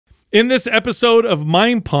In this episode of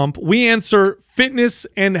Mind Pump, we answer fitness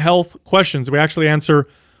and health questions. We actually answer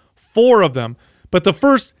 4 of them. But the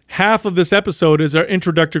first half of this episode is our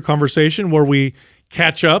introductory conversation where we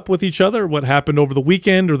catch up with each other, what happened over the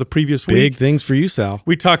weekend or the previous week. Big things for you, Sal.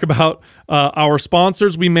 We talk about our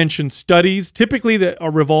sponsors. We mention studies, typically that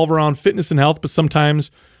revolve around fitness and health, but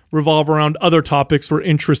sometimes revolve around other topics we're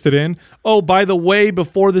interested in. Oh, by the way,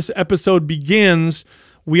 before this episode begins,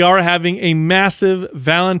 we are having a massive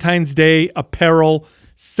Valentine's Day apparel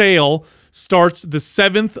sale. Starts the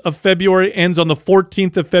 7th of February, ends on the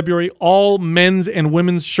 14th of February. All men's and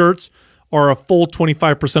women's shirts are a full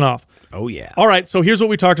 25% off. Oh, yeah. All right, so here's what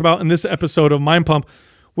we talked about in this episode of Mind Pump.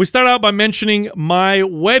 We start out by mentioning my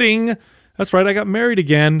wedding. That's right, I got married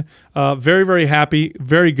again. Very, very happy,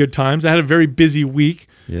 very good times. I had a very busy week,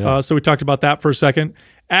 so we talked about that for a second.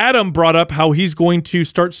 Adam brought up how he's going to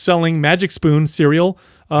start selling Magic Spoon cereal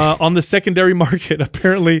on the secondary market.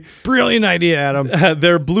 Apparently, brilliant idea, Adam.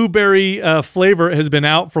 Their blueberry flavor has been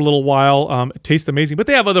out for a little while. It tastes amazing, but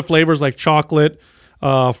they have other flavors like chocolate,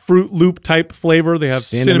 Fruit Loop type flavor. They have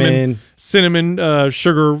cinnamon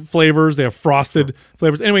sugar flavors. They have frosted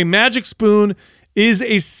flavors. Anyway, Magic Spoon is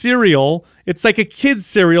a cereal. It's like a kid's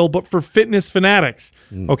cereal, but for fitness fanatics.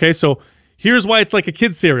 Okay, so here's why it's like a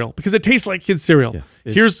kid's cereal, because it tastes like kid's cereal. Yeah,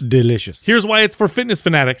 it's delicious. Here's why it's for fitness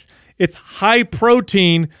fanatics. It's high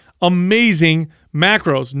protein, amazing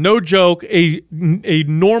macros. No joke, a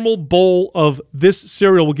normal bowl of this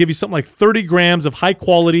cereal will give you something like 30 grams of high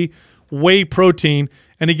quality whey protein.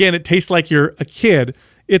 And again, it tastes like you're a kid.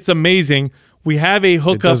 It's amazing. We have a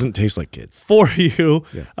hookup. It doesn't taste like kids. For you.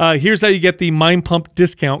 Yeah. Here's how you get the Mind Pump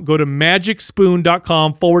discount. Go to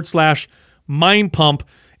magicspoon.com/Mind Pump.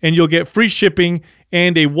 And you'll get free shipping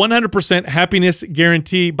and a 100% happiness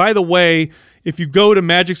guarantee. By the way, if you go to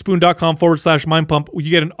magicspoon.com/Mind Pump, you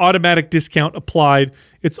get an automatic discount applied.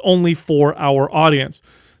 It's only for our audience.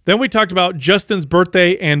 Then we talked about Justin's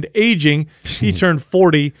birthday and aging. He turned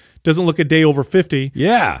 40, doesn't look a day over 50.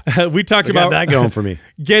 Yeah. We talked about that going for me.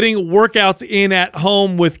 Getting workouts in at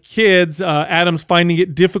home with kids. Adam's finding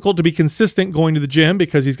it difficult to be consistent going to the gym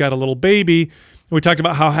because he's got a little baby. We talked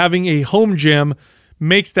about how having a home gym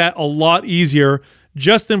makes that a lot easier.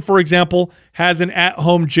 Justin, for example, has an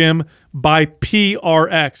at-home gym by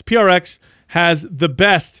PRX. PRX has the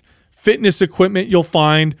best fitness equipment you'll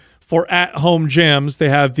find for at-home gyms. They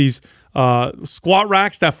have these squat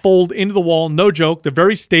racks that fold into the wall. No joke. They're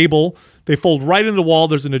very stable. They fold right into the wall.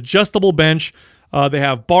 There's an adjustable bench. They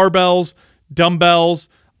have barbells, dumbbells,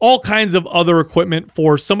 all kinds of other equipment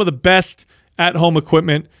for some of the best at-home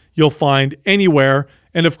equipment you'll find anywhere.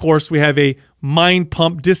 And, of course, we have a Mind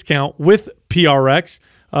Pump discount with PRX.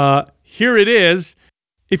 Here it is.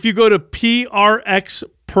 If you go to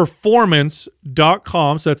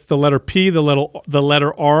prxperformance.com, so that's the letter P, the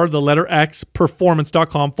letter R, the letter X,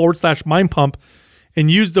 performance.com/Mind Pump,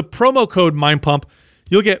 and use the promo code Mind Pump,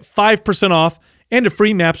 you'll get 5% off and a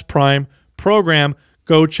free MAPS Prime program.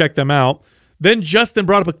 Go check them out. Then Justin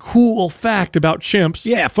brought up a cool fact about chimps.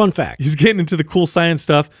 Yeah, fun fact. He's getting into the cool science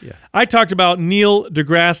stuff. Yeah. I talked about Neil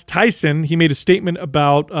Degrasse Tyson. He made a statement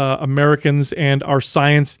about Americans and our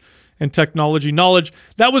science and technology knowledge.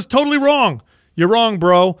 That was totally wrong. You're wrong,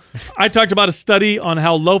 bro. I talked about a study on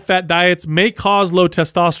how low-fat diets may cause low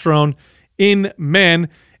testosterone in men.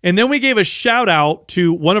 And then we gave a shout-out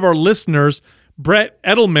to one of our listeners, Brett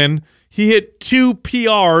Edelman. He hit 2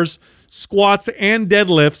 PRs, squats and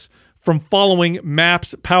deadlifts, from following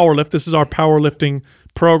MAPS Powerlift. This is our powerlifting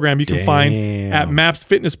program you can find at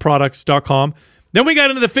mapsfitnessproducts.com. Then we got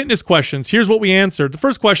into the fitness questions. Here's what we answered. The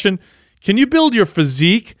first question, can you build your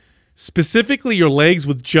physique, specifically your legs,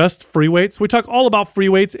 with just free weights? We talk all about free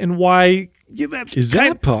weights and why. Is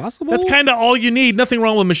that possible? That's kind of all you need. Nothing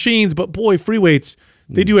wrong with machines, but boy, free weights,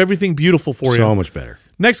 they do everything beautiful for you. So much better.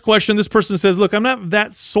 Next question, this person says, look, I'm not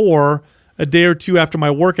that sore a day or two after my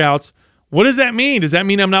workouts. What does that mean? Does that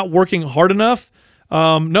mean I'm not working hard enough?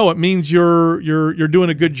 No, it means you're doing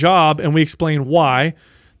a good job, and we explain why.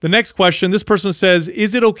 The next question, this person says,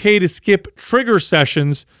 is it okay to skip trigger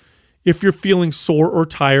sessions if you're feeling sore or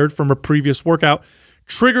tired from a previous workout?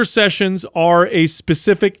 Trigger sessions are a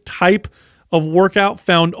specific type of workout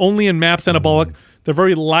found only in MAPS Anabolic. They're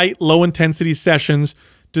very light, low-intensity sessions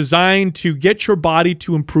designed to get your body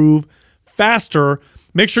to improve faster.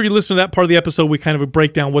 Make sure you listen to that part of the episode. We kind of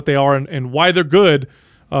break down what they are and why they're good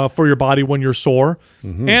for your body when you're sore.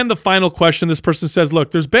 And the final question, this person says,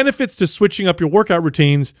 look, there's benefits to switching up your workout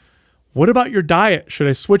routines. What about your diet? Should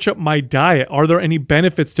I switch up my diet? Are there any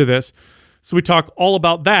benefits to this? So we talk all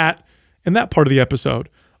about that in that part of the episode.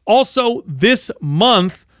 Also, this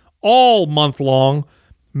month, all month long,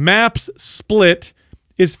 MAPS Split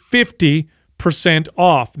is 50%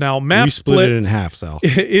 off. Now, MAP We split it in half, Sal.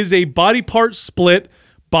 is a body part split,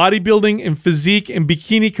 bodybuilding and physique and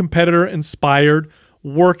bikini competitor inspired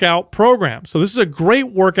workout program. So this is a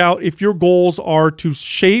great workout if your goals are to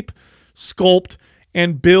shape, sculpt,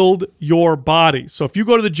 and build your body. So if you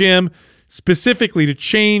go to the gym specifically to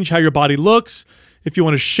change how your body looks, if you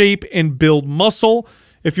want to shape and build muscle,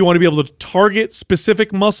 if you want to be able to target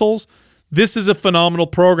specific muscles, this is a phenomenal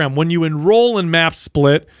program. When you enroll in MAP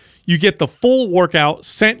Split, you get the full workout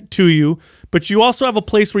sent to you, but you also have a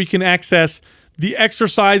place where you can access the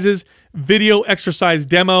exercises, video exercise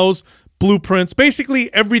demos, blueprints,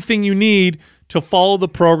 basically everything you need to follow the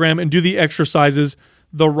program and do the exercises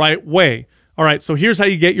the right way. All right, so here's how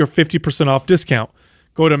you get your 50% off discount.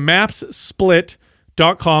 Go to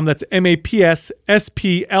mapssplit.com, that's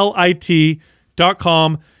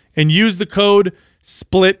MAPSSPLIT.com, and use the code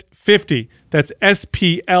SPLIT50. That's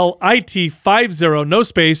SPLIT50, no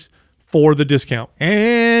space, for the discount.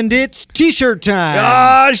 And it's t-shirt time.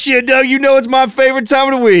 Ah, shit, Doug, you know it's my favorite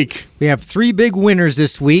time of the week. We have 3 big winners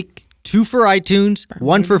this week, 2 for iTunes,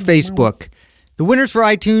 1 for Facebook. The winners for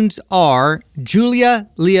iTunes are Julia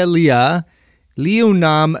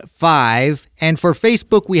Leonam 5, and for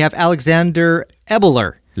Facebook we have Alexander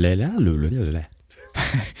Ebeler.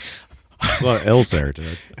 A lot of L's there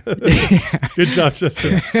today. Good job,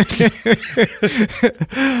 Justin.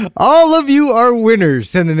 All of you are winners.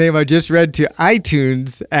 Send the name I just read to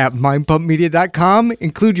iTunes at mindpumpmedia.com.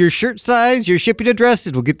 Include your shirt size, your shipping address,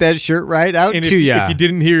 and we'll get that shirt right out And to you. if you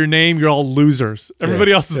didn't hear your name, you're all losers.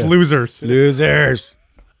 Everybody else is losers. Losers.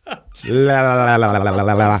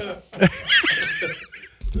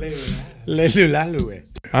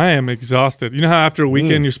 I am exhausted. You know how after a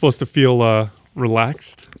weekend you're supposed to feel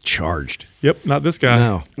relaxed? Charged. Yep, not this guy.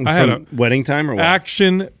 No. I had a From wedding time or what?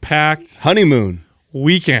 action-packed Honeymoon.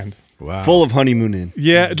 weekend. Wow. Full of honeymoon in.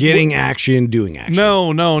 Yeah, Getting action, doing action.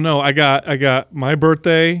 No. I got my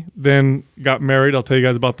birthday, then got married. I'll tell you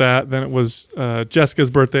guys about that. Then it was Jessica's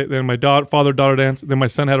birthday. Then my father-daughter dance. Then my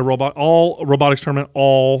son had a robotics tournament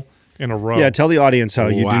all in a row. Yeah, tell the audience how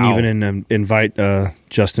you Wow. didn't even invite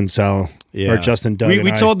Justin, Sal, or Justin, Doug.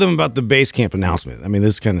 We told them about the base camp announcement. I mean,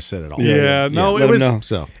 this kind of said it all. Yeah, no, Let it was. them know.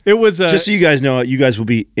 So It was Just so you guys know, you guys will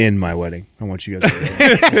be in my wedding. I want you guys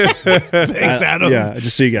to know. thanks, Adam. Yeah,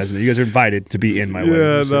 just so you guys know. You guys are invited to be in my wedding.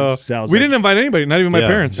 Yeah, no. Sal's We like- didn't invite anybody, not even my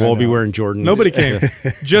parents. We'll all be wearing Jordans. Nobody came.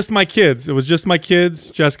 Just my kids. It was just my kids,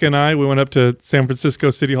 Jessica and I. We went up to San Francisco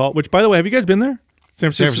City Hall, which, by the way, have you guys been there? San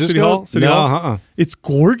Francisco City Hall? City No, Hall? It's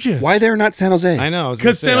gorgeous. Why they're not San Jose? I know.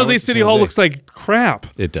 Because San Jose City Hall looks like crap.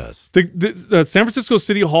 It does. The San Francisco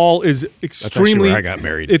City Hall is extremely. where I got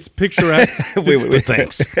married. It's picturesque. wait.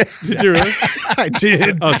 Thanks. Did you really? I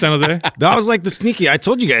did. Oh, San Jose. That was like the sneaky. I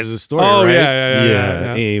told you guys this story. Oh, right?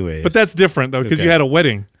 yeah. Anyways, But that's different though, because Okay. you had a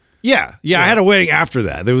wedding. yeah. I had a wedding after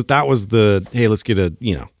that. That was the hey, let's get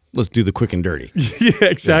let's do the quick and dirty. Yeah,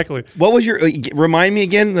 exactly. What was your? Remind me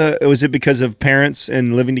again. Was it because of parents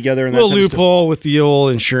and living together and that Little type of stuff? loophole with the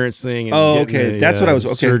old insurance thing. And Oh, getting okay. the, That's what I was-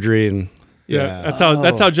 okay. Surgery and Yeah, that's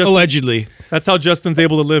how Justin. allegedly. That's how Justin's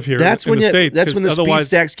able to live here. That's in when the you, States. That's when the 'cause speed otherwise-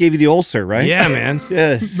 stacks gave you the ulcer, right? Yeah, man.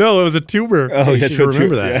 Yes. No, it was a tumor. Oh, You yeah. should so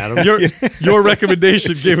remember too. that, Yeah. Adam. Your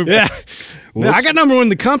recommendation gave him Yeah. Well, I got number one in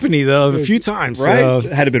the company though a few times. Right? So,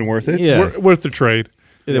 Had it been worth it? yeah. worth the trade.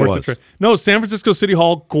 It Worth was. the trade. No, San Francisco City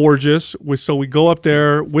Hall, gorgeous. So we go up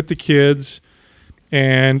there with the kids,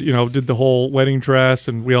 and did the whole wedding dress,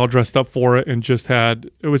 and we all dressed up for it, and just had.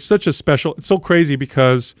 It was such a special. It's so crazy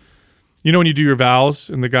because, when you do your vows,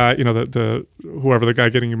 and the guy, the whoever the guy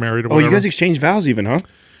getting you married or Oh, whatever. you guys exchange vows even, huh?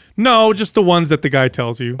 No, just the ones that the guy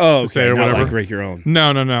tells you Oh, to say okay. or Not whatever. like break your own.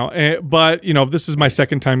 No. But this is my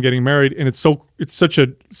second time getting married, and it's such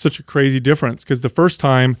a crazy difference because the first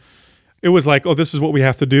time it was like, oh, this is what we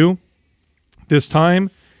have to do. This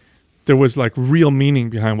time there was like real meaning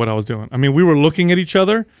behind what I was doing. I mean, we were looking at each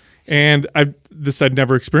other, and I'd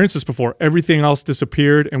never experienced this before. Everything else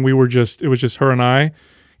disappeared, and it was just her and I.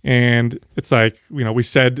 And it's like, we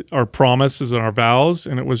said our promises and our vows,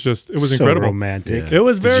 and it was So incredible. romantic. It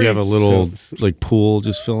was Did very you have a little like pool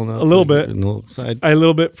just filling up? A little bit. In the little side. a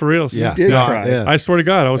little bit for real. Yeah. did No, cry. yeah. I swear to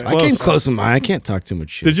God, I was I close. came close in mine. I can't talk too much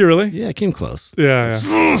shit. Did you really? Yeah, I came close. Yeah.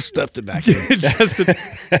 Stuffed it back in. Justin,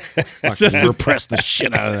 Fucking repressed the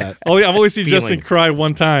shit out of that. I've only seen Feeling. Justin cry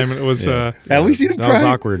one time, and it was Have we seen him That was cry?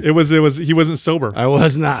 awkward. he wasn't sober. I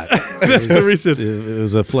was not. That's the reason. It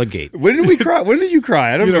was a floodgate. When did we cry? When did you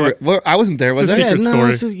cry? I don't I wasn't there. Was It's a I? secret story.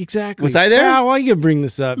 This is exactly. Was I there? Sal, why you bring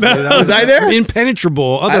this up? Was I there?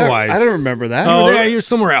 Impenetrable. Otherwise, I don't remember that. You were there, you're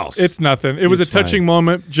somewhere else. It's nothing. It was a It's fine. touching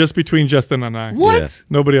moment just between Justin and I. What? Yeah.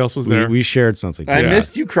 Nobody else was there. we shared something. I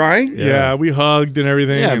missed you crying. yeah, we hugged and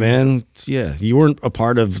everything. Yeah, and man. Yeah, you weren't a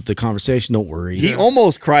part of the conversation. Don't worry. He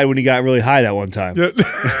almost cried when he got really high that one time. Yeah.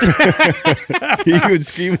 he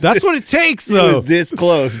was That's what it takes, He though. was this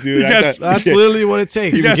close, dude. Yes. That's literally what it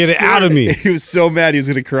takes to got get it out of me. He was so mad he was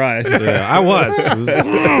gonna cry. Yeah, I was. It was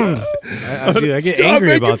I get Stop angry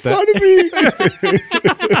making about that. fun of me.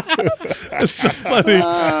 It's so funny.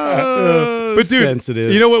 But dude,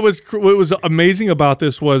 sensitive. you know what was amazing about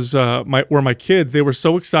this was my kids, they were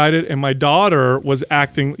so excited, and my daughter was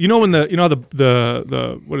acting. You know when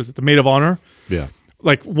the what is it, the maid of honor? Yeah.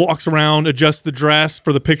 Like walks around, adjusts the dress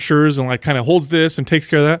for the pictures, and like kind of holds this and takes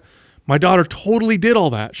care of that. My daughter totally did all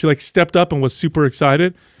that. She like stepped up and was super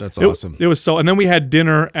excited. That's awesome. It was so. And then we had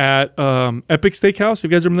dinner at Epic Steakhouse.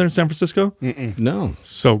 Have you guys ever been there in San Francisco? No.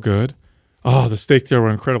 So good. Oh, the steak there were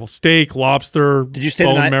incredible. Steak, lobster, Did you stay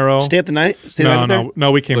bone the night? marrow. Stay up the night? Stay the night there?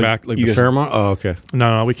 No, we came back. Like You the guys- Fairmont? Oh, okay.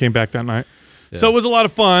 No, we came back that night. So it was a lot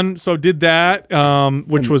of fun. So did that,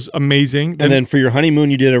 which was amazing. And then for your honeymoon,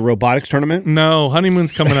 you did a robotics tournament. No,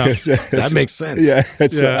 honeymoon's coming up. That makes sense. Yeah,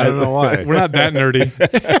 Yeah. I don't know why. We're not that nerdy.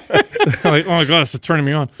 Like, oh my god, it's turning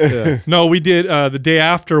me on. No, we did. The day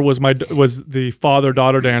after was the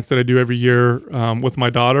father-daughter dance that I do every year with my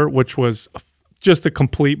daughter, which was just a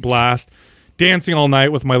complete blast. Dancing all night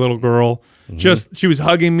with my little girl. She was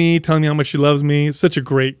hugging me, telling me how much she loves me. It's such a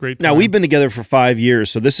great time. Now we've been together for 5 years,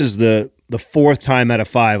 so this is the fourth time out of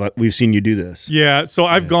 5 we've seen you do this. Yeah, so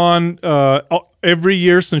I've gone every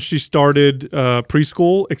year since she started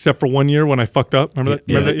preschool, except for 1 year when I fucked up. Remember that?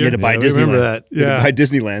 Remember that You year? had to buy I Disneyland. remember that. You had to Yeah. buy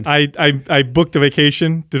Disneyland. I booked a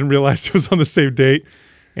vacation, didn't realize it was on the same date,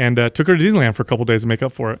 and took her to Disneyland for a couple days to make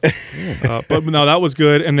up for it. But no, that was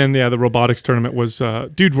good. And then the robotics tournament was,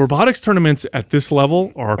 dude, robotics tournaments at this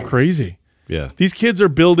level are crazy. Yeah. These kids are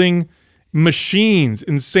building machines,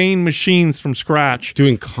 insane machines from scratch.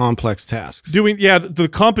 Doing complex tasks. The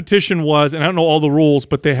competition was, and I don't know all the rules,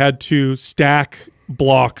 but they had to stack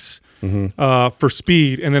blocks for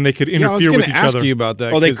speed, and then they could Yeah, I was interfere going with to each ask other. you about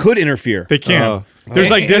that. Oh, they 'cause- could interfere. They can. There's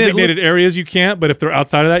like And it designated areas you can't, but if they're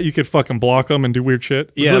outside of that, you could fucking block them and do weird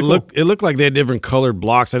shit. Yeah, it looked like they had different colored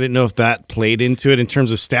blocks. I didn't know if that played into it in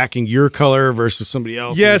terms of stacking your color versus somebody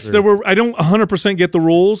else's. Yes, or- there were. I don't 100% get the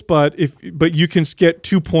rules, but you can get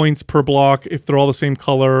 2 points per block if they're all the same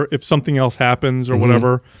color. If something else happens or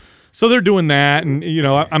whatever, so they're doing that, and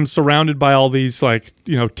I'm surrounded by all these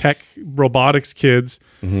tech robotics kids,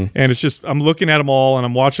 and it's just I'm looking at them all and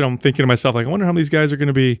I'm watching them, thinking to myself like, I wonder how these guys are going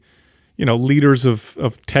to be, leaders of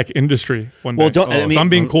tech industry one day. Well, I mean, so I'm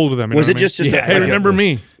being cool to them. you was know it what I mean? just Hey, remember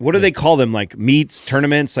me? What do they call them? Like meets,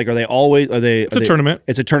 tournaments? Like are they always? It's a tournament.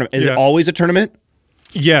 It's a tournament. Is Yeah. it always a tournament?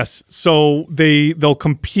 Yes. So they'll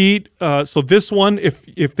compete. So this one,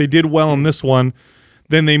 if they did well in this one,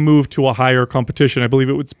 then they move to a higher competition. I believe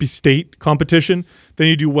it would be state competition. Then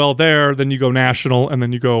you do well there. Then you go national, and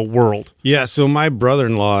then you go world. Yeah, so my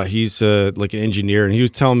brother-in-law, he's like an engineer, and he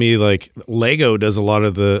was telling me like Lego does a lot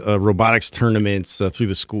of the robotics tournaments through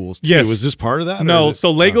the schools too. Yes. Was this part of that? or No. is it-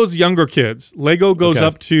 So Lego's younger kids. Lego goes Okay.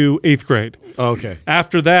 up to 8th grade. Oh, okay.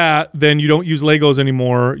 After that, then you don't use Legos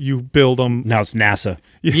anymore. You build them. Now it's NASA.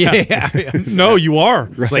 Yeah. No, you are.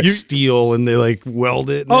 It's like You- steel, and they like weld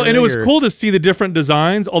it. Oh, and it was everything, or- cool to see the different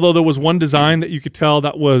designs, although there was one design that you could tell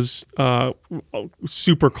that was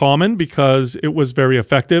super common because it was very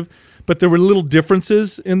effective. But there were little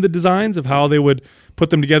differences in the designs of how they would put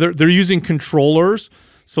them together. They're using controllers,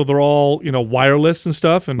 so they're all wireless and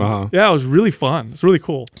stuff. And yeah, it was really fun. It's really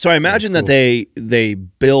cool. So I imagine that they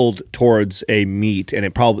build towards a meet, and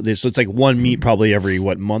so it's like one meet probably every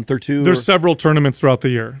month or two. There's several tournaments throughout the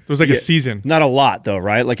year. There's like a season. Not a lot though,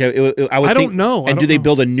 right? Like I would. I think, don't know. And do they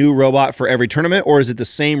build a new robot for every tournament, or is it the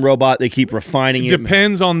same robot? They keep refining it.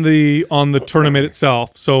 Depends on the tournament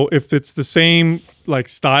itself. So if it's the same like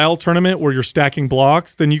style tournament where you're stacking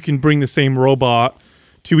blocks, then you can bring the same robot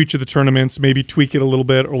to each of the tournaments, maybe tweak it a little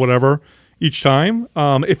bit or whatever each time.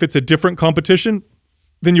 If it's a different competition,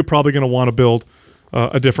 then you're probably going to want to build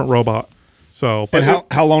a different robot. So, but And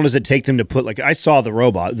how long does it take them to put? Like I saw the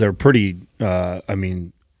robot; they're pretty.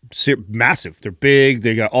 Massive. They're big.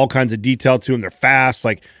 They got all kinds of detail to them. They're fast.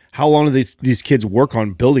 Like how long do these kids work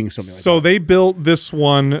on building something like So that? they built this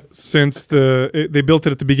one since they built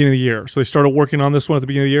it at the beginning of the year. So they started working on this one at the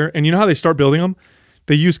beginning of the year. And you know how they start building them?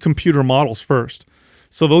 They use computer models first.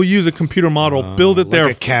 So they'll use a computer model, build it there.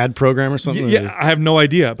 Like a CAD program or something? Yeah, I have no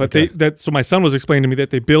idea. But so my son was explaining to me that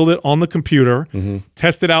they build it on the computer,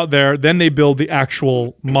 test it out there, then they build the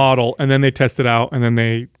actual model, and then they test it out, and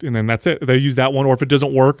then that's it. They use that one, or if it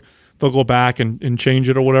doesn't work, they'll go back and change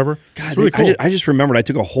it or whatever. God, it's really cool. I just remembered I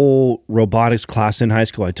took a whole robotics class in high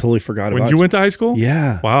school. I totally forgot about it. When you went to high school?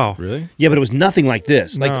 Yeah. Wow. Really? Yeah, but it was nothing like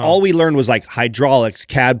this. Like all we learned was like hydraulics,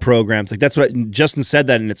 CAD programs. Like that's what Justin said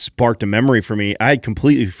that, and it sparked a memory for me. I had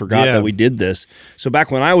completely forgot that we did this. So back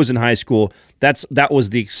when I was in high school, that was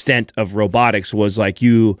the extent of robotics. Was like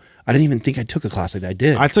I didn't even think I took a class like that. I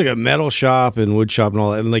did. I took a metal shop and wood shop and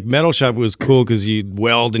all that. And like metal shop was cool because you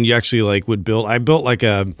weld and you actually like would build. I built like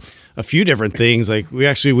a few different things. Like we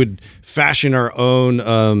actually would fashion our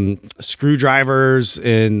own screwdrivers,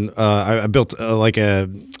 and I built like a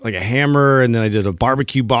hammer, and then I did a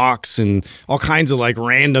barbecue box and all kinds of like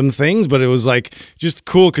random things. But it was like just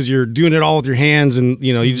cool because you're doing it all with your hands, and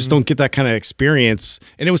you just don't get that kind of experience.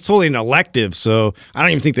 And it was totally an elective, so I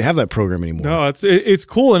don't even think they have that program anymore. No, it's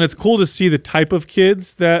cool, and it's cool to see the type of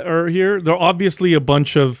kids that are here. They're obviously a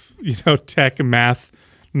bunch of tech and math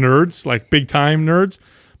nerds, like big time nerds,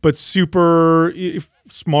 but super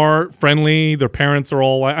smart, friendly. Their parents are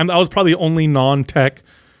all. I was probably the only non-tech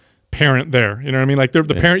parent there. You know what I mean? Like the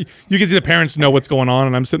parent, you can see the parents know what's going on,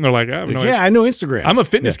 and I'm sitting there like, I have no idea. I know Instagram. I'm a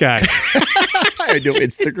fitness guy. I know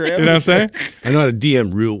Instagram. You know what I'm saying? I know how to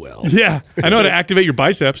DM real well. Yeah, I know how to activate your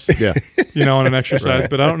biceps. Yeah, on an exercise,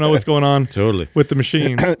 but I don't know what's going on with the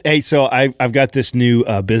machines. Hey, so I've got this new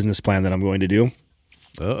business plan that I'm going to do.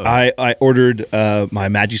 I ordered my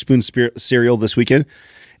Magic Spoon cereal this weekend,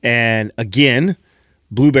 and again,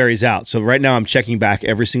 blueberries out. So right now I'm checking back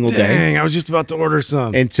every single day. Dang, I was just about to order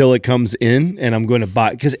some. Until it comes in, and I'm going to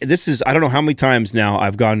buy, because this is, I don't know how many times now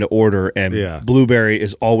I've gone to order, and blueberry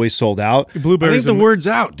is always sold out. I think the word's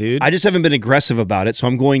out, dude. I just haven't been aggressive about it, so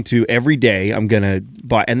I'm going to, every day, I'm going to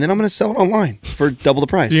buy, and then I'm going to sell it online for double the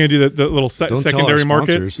price. You're going to do the little secondary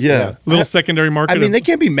market? Yeah. Little secondary market. I mean, they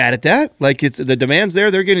can't be mad at that. Like, it's the demand's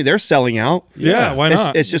there. They're selling out. Yeah, why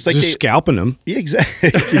not? It's just like just scalping them. Yeah, exactly.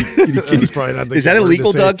 That's probably not the Is that illegal,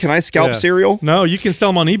 Doug? Can I scalp cereal? No, you can sell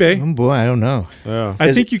them on eBay. Oh boy, I don't know. Yeah.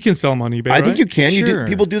 I think you can sell them on eBay. I think you can. Sure.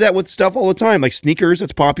 People do that with stuff all the time, like sneakers.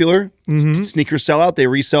 That's popular. Sneakers sell out. They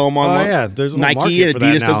resell them online. Oh yeah, there's a Nike market and for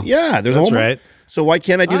that Adidas. now. Yeah, there's That's a whole right. So why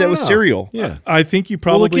can't I do that with cereal? Yeah, I think you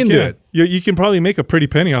probably into can. it. You can probably make a pretty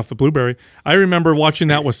penny off the blueberry. I remember watching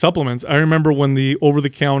that with supplements. I remember when the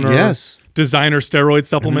over-the-counter designer steroid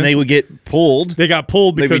supplements. And they would get pulled. They got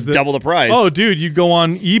pulled because they'd be double the price. Oh, dude, you go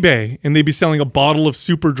on eBay and they'd be selling a bottle of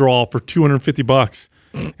Super Draw for $250,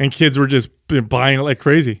 and kids were just buying it like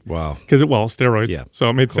crazy. Wow. Because steroids. Yeah, so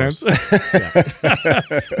it made sense.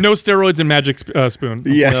 No steroids in Magic Spoon.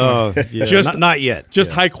 Yeah. Oh, yeah. Just not yet.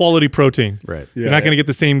 Just high quality protein. Right. You're not going to get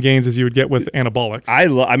the same gains as you would get with anabolics.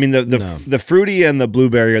 I mean the fruity and the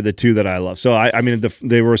blueberry are the two that I love. So I mean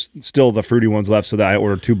they were still the fruity ones left, so that I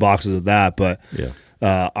ordered 2 boxes of that. But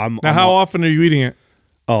how often are you eating it?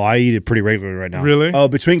 Oh, I eat it pretty regularly right now. Really? Oh,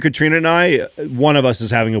 between Katrina and I, one of us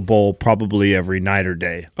is having a bowl probably every night or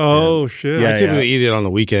day. Oh shit! Yeah, I typically eat it on the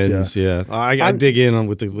weekends. Yeah, I dig in on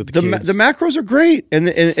with the kids. The macros are great, and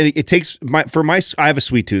it takes I have a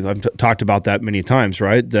sweet tooth. I've talked about that many times,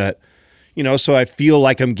 right? That so I feel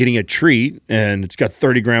like I'm getting a treat, and it's got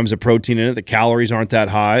 30 grams of protein in it. The calories aren't that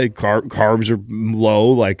high. Carbs are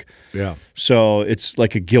low. So it's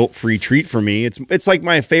like a guilt-free treat for me. It's like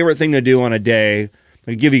my favorite thing to do on a day.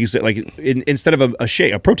 I give you instead of a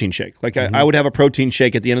shake, a protein shake. Like I would have a protein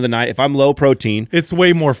shake at the end of the night. If I'm low protein, it's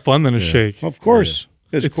way more fun than a shake. Of course.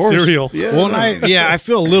 It's cereal. Yeah. Well, I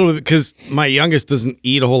feel a little bit because my youngest doesn't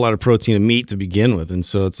eat a whole lot of protein and meat to begin with, and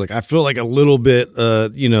so it's like I feel like a little bit,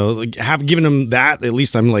 have given him that. At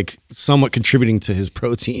least I'm like somewhat contributing to his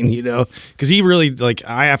protein, because he really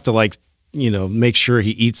I have to make sure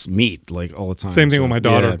he eats meat all the time. Same thing with my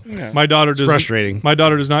daughter. Yeah. My daughter does frustrating. My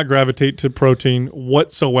daughter does not gravitate to protein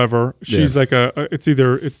whatsoever. She's like it's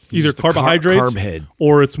either carbohydrates carb head.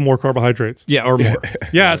 or it's more carbohydrates. Yeah, or more.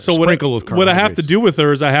 Yeah. So what I have to do with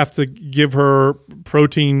her is I have to give her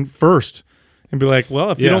protein first and be like,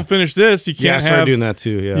 well, if you don't finish this, you can't I started doing that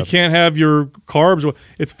too. Yeah. You can't have your carbs.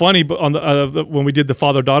 It's funny, but on when we did the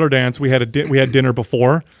father-daughter dance, we had dinner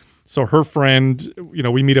before. So her friend,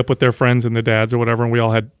 we meet up with their friends and the dads or whatever, and we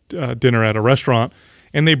all had dinner at a restaurant,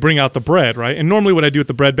 and they bring out the bread, right? And normally what I do with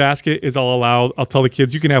the bread basket is I'll tell the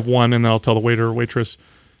kids, you can have one, and then I'll tell the waiter or waitress,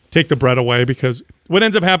 take the bread away, because what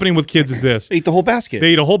ends up happening with kids is this. They eat the whole basket.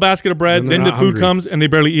 They eat a whole basket of bread, And then they're the not food hungry. comes, and they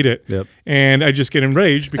barely eat it. Yep. And I just get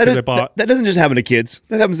enraged because I bought. That doesn't just happen to kids.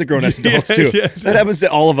 That happens to grown-ass adults Yeah, too. yeah. That happens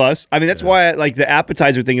to all of us. I mean, that's why like the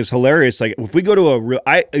appetizer thing is hilarious. Like if we go to a real,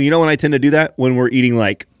 you know when I tend to do that? When we're eating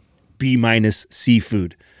like B-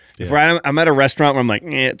 seafood. If I'm at a restaurant where I'm like,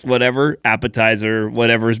 it's whatever, appetizer,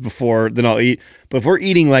 whatever is before, then I'll eat. But if we're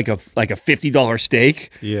eating like a $50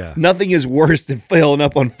 steak, nothing is worse than filling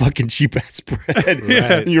up on fucking cheap ass bread.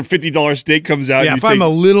 And your $50 steak comes out. Yeah, and if I'm a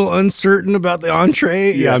little uncertain about the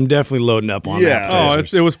entree, I'm definitely loading up on that. Oh,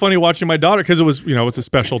 it was funny watching my daughter, because it was, it's a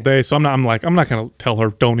special day. So I'm not going to tell her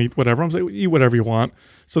don't eat whatever. I'm like, eat whatever you want.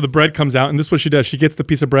 So the bread comes out, and this is what she does. She gets the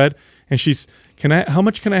piece of bread, and she's, how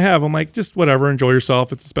much can I have? I'm like, just whatever, enjoy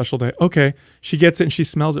yourself. It's a special day. Okay. She gets it, and she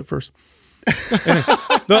smells it first.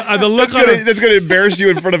 The look on her, that's going to embarrass you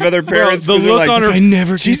in front of other parents. the look on her, I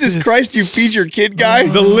never did Jesus this. Christ, you feed your kid, guy.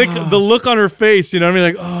 the look on her face, you know what I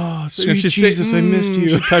mean? Like, oh, Sweet she's Jesus, I missed you.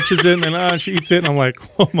 She touches it, and then she eats it, and I'm like,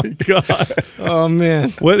 oh my God. Oh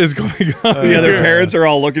man, What is going on? The other here? parents are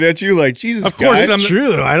all looking at you like, Jesus, Of course, guys. I'm it's true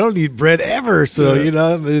though. I don't eat bread ever, so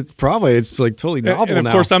it's like totally novel And of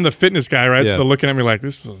now. course, I'm the fitness guy, right? So Yeah. they're looking at me like,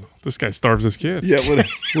 this guy starves his kid. Yeah,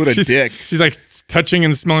 what a dick. She's like touching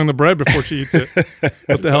and smelling the bread before she eats it.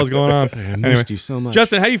 What the hell's going on? I missed you so much,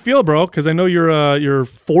 Justin, how you feel, bro? Because I know you're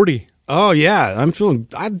 40. Oh yeah, I'm feeling,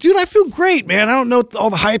 dude. I feel great, man. I don't know what all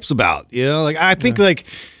the hype's about. Like I think like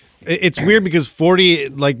it's weird because 40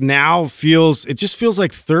 like now it just feels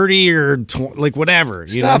like 30 or 20, like whatever.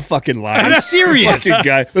 Stop fucking lying. I'm serious. Fucking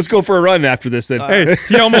guy. Let's go for a run after this then. Hey,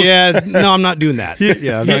 he almost. No, I'm not doing that.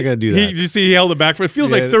 I'm not gonna do that. You see, he held it back for. It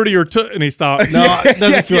feels like 30 or and he stopped. No, it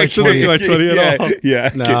doesn't feel like 20. Doesn't feel like 20 at all.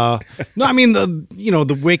 Yeah. No, I mean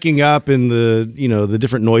the waking up and the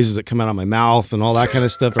different noises that come out of my mouth and all that kind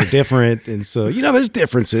of stuff are different, and so there's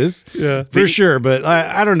differences, for sure. But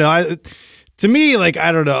I don't know. To me, like,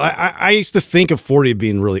 I don't know. I used to think of 40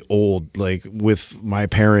 being really old, like with my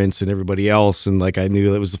parents and everybody else, and like I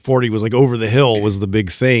knew it was 40 was like over the hill was the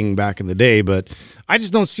big thing back in the day, but I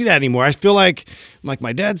just don't see that anymore. I feel like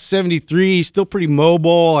my dad's 73, he's still pretty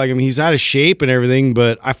mobile. Like, I mean, he's out of shape and everything,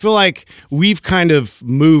 but I feel like we've kind of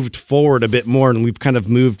moved forward a bit more, and we've kind of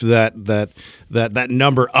moved that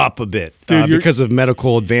number up a bit, because of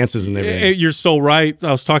medical advances and everything. You're so right.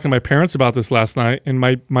 I was talking to my parents about this last night, and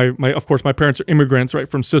my of course my parents are immigrants, right,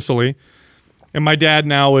 from Sicily, and my dad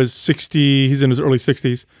now is 60. He's in his early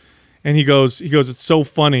 60s, and he goes, it's so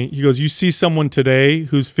funny. He goes, you see someone today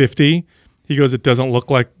who's 50. He goes, it doesn't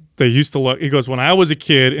look like they used to look. He goes, when I was a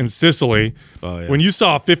kid in Sicily, when you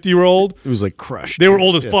saw a 50-year-old, it was like crushed. they were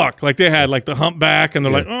old as fuck. Like they had like the humpback, and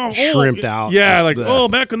they're like, oh, shrimped out. Yeah, Just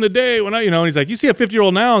like back in the day when and he's like, you see a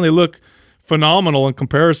 50-year-old now, and they look phenomenal in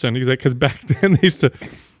comparison. He's like, because back then they used to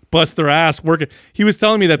bust their ass working. He was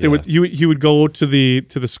telling me that he would go to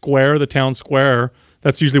the square, the town square.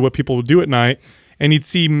 That's usually what people would do at night. And he'd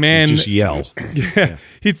see men just yell.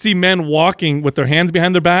 He'd see men walking with their hands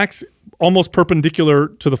behind their backs, almost perpendicular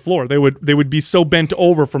to the floor. They would be so bent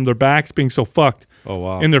over from their backs being so fucked. Oh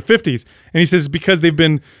wow! In their 50s, and he says because they've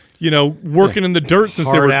been working in the dirt since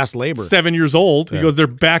they were hard-ass labor. 7 years old. He goes, their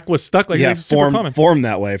back was stuck. Like it's super common. Formed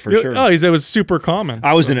that way for sure. Oh, he said it was super common.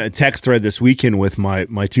 I was in a text thread this weekend with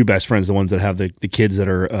my two best friends, the ones that have the kids that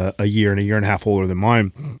are a year and a half older than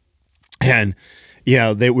mine, and. We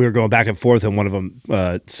were going back and forth, and one of them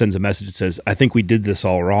sends a message that says, "I think we did this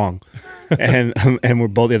all wrong," and we're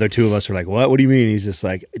both, the other two of us are like, "What? What do you mean?" He's just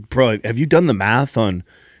like, "Bro, have you done the math on,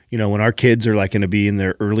 when our kids are like going to be in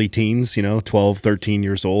their early teens, 12, 13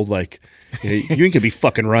 years old, like." You ain't gonna be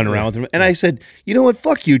fucking running around with them. And I said, you know what?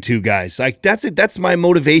 Fuck you two guys. Like that's it. That's my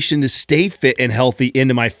motivation to stay fit and healthy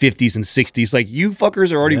into my 50s and 60s. Like you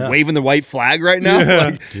fuckers are already waving the white flag right now. Yeah.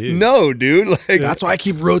 Like, no, dude. Like that's why I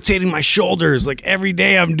keep rotating my shoulders. Like every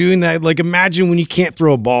day I'm doing that. Like imagine when you can't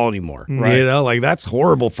throw a ball anymore. Right. Like that's a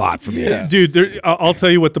horrible thought for me. Yeah. Dude, I'll tell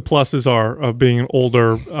you what the pluses are of being an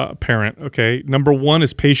older parent. Okay, number one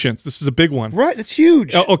is patience. This is a big one. Right. That's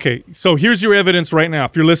huge. Okay, so here's your evidence right now.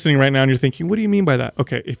 If you're listening right now and you're thinking, what do you mean by that?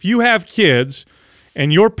 Okay, if you have kids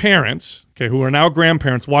and your parents, who are now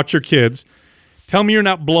grandparents, watch your kids, tell me you're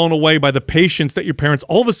not blown away by the patience that your parents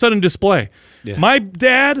all of a sudden display. Yeah. My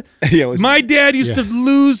dad used to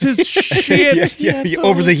lose his shit.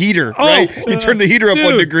 Over the heater, right? You turn the heater up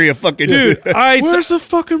 1 degree of fucking... Dude, where's the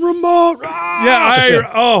fucking remote?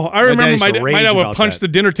 I remember my dad would punch the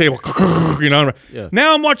dinner table.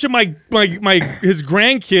 Now I'm watching his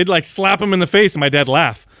grandkid like slap him in the face, and my dad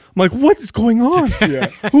laugh. I'm like, what is going on?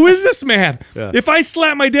 Who is this man? If I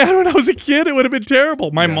slapped my dad when I was a kid, it would have been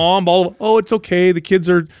terrible. My mom, oh, it's okay. The kids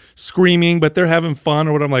are screaming, but they're having fun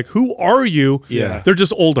or what. I'm like, who are you? Yeah. They're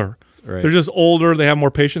just older. Right. They're just older. They have more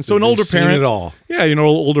patience. So an older parent, it all. yeah, you know,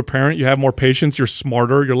 older parent, you have more patience. You're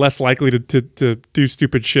smarter. You're less likely to do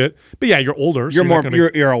stupid shit. But yeah, you're older. So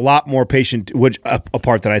You're a lot more patient. Which a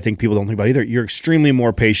part that I think people don't think about either. You're extremely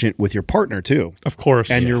more patient with your partner too, of course,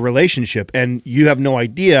 and your relationship, and you have no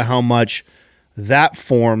idea how much that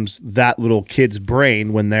forms that little kid's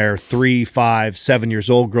brain when they're 3, 5, 7 years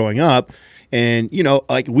old growing up. And you know,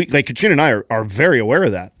 like Katrina and I are very aware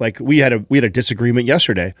of that. Like we had a disagreement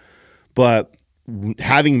yesterday. But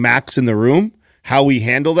having Max in the room, how we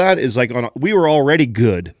handle that is like we were already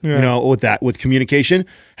good, you know, with communication.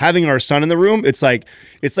 Having our son in the room, it's like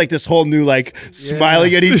this whole new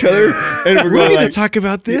smiling at each other, and we're going to talk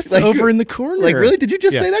about this over in the corner. Like, really? Did you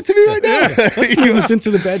just say that to me right now? Let's move us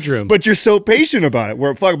into the bedroom. But you're so patient about it.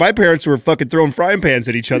 Where my parents were fucking throwing frying pans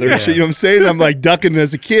at each other. And shit, you know what I'm saying? I'm like ducking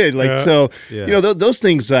as a kid, you know, those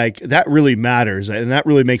things like that really matters, and that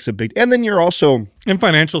really makes a big. And then you're also. And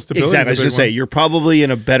financial stability. Exactly. I was just say you're probably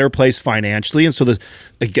in a better place financially, and so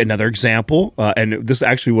another example, and this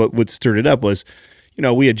actually what stirred it up was, you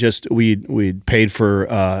know, we'd paid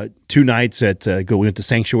for 2 nights at we went to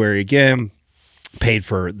Sanctuary again, paid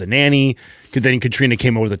for the nanny. Then Katrina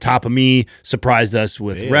came over the top of me, surprised us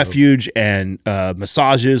with refuge and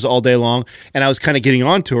massages all day long, and I was kind of getting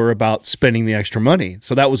on to her about spending the extra money.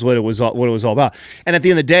 So that was what it was all about. And at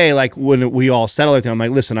the end of the day, like when we all settled everything, I'm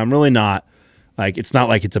like, listen, I'm really not. Like, it's not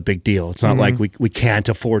like it's a big deal. It's not like we can't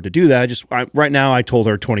afford to do that. Right now, I told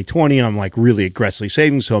her 2020, I'm like really aggressively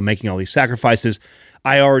saving, so I'm making all these sacrifices.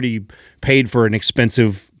 I already paid for an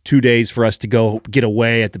expensive 2 days for us to go get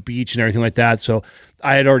away at the beach and everything like that. So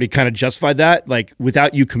I had already kind of justified that. Like,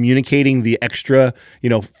 without you communicating the extra, you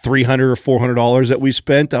know, $300 or $400 that we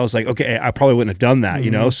spent, I was like, okay, I probably wouldn't have done that, you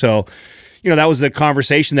know? So, you know, that was the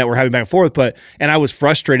conversation that we're having back and forth. And I was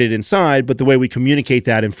frustrated inside, but the way we communicate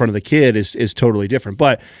that in front of the kid is totally different.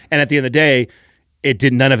 And at the end of the day,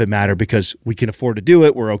 none of it mattered because we can afford to do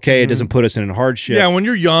it. We're okay. It doesn't put us in a hardship. Yeah, when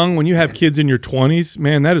you're young, when you have kids in your 20s,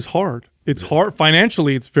 man, that is hard. It's hard.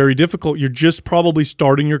 Financially, it's very difficult. You're just probably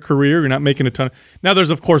starting your career. You're not making a ton. Now, there's,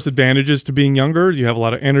 of course, advantages to being younger. You have a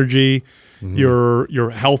lot of energy. You're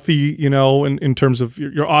healthy, you know, in terms of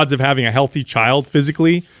your odds of having a healthy child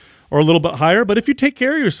physically or a little bit higher. But if you take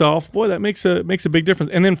care of yourself, boy, that makes a big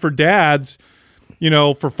difference. And then for dads, you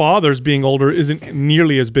know, for fathers, being older isn't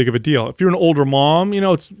nearly as big of a deal. If you're an older mom, you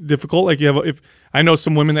know, it's difficult. Like I know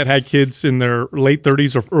some women that had kids in their late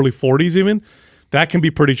 30s or early 40s even. That can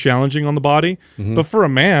be pretty challenging on the body. But for a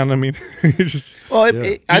man, I mean, I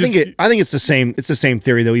think it's the same. It's the same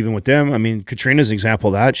theory though, even with them. I mean, Katrina's an example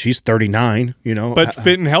of that. She's 39, you know, but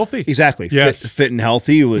fit and healthy. Exactly. Yes, fit and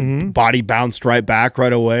healthy. With body bounced right back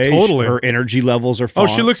right away. Totally. Her energy levels are fine. Oh,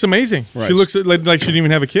 she looks amazing. Right. She looks like she didn't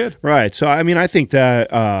even have a kid. Right. So I mean, I think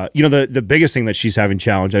that you know, the biggest thing that she's having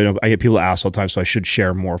challenge. I know I get people ask all the time, so I should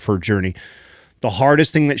share more of her journey. The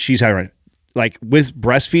hardest thing that she's having. Like with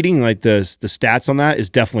breastfeeding, like the stats on that is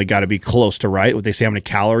definitely got to be close to right. What they say, how many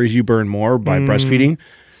calories you burn more by breastfeeding.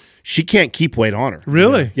 She can't keep weight on her.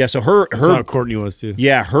 Really? Yeah. So that's how Courtney was too.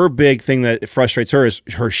 Yeah. Her big thing that frustrates her is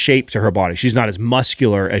her shape to her body. She's not as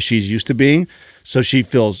muscular as she's used to being. So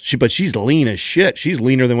but she's lean as shit. She's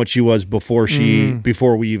leaner than what she was before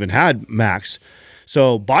before we even had Max.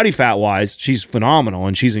 So body fat wise, she's phenomenal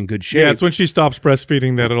and she's in good shape. Yeah, it's when she stops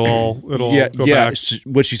breastfeeding that it'll go back.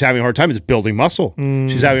 What she's having a hard time is building muscle.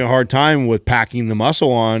 She's having a hard time with packing the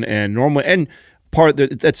muscle on, and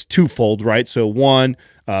that's twofold, right? So one,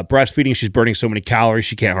 breastfeeding, she's burning so many calories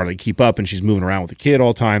she can't hardly keep up, and she's moving around with the kid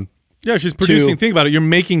all the time. Yeah, she's producing. Think about it. You're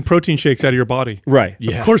making protein shakes out of your body. Right.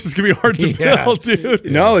 Yeah. Of course, it's gonna be hard to build,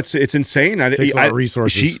 dude. No, it's insane. It takes a lot of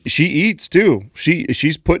resources. She eats too.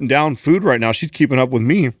 She's putting down food right now. She's keeping up with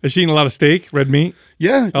me. Is she eating a lot of steak, red meat?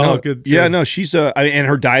 Yeah. Oh, no, good. Yeah, no, she's and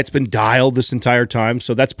her diet's been dialed this entire time,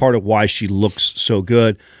 so that's part of why she looks so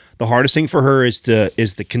good. The hardest thing for her is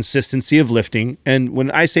the consistency of lifting. And when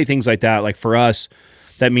I say things like that, like for us,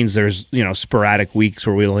 that means there's, you know, sporadic weeks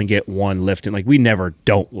where we only get one lift, and like we never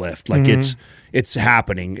don't lift. Like it's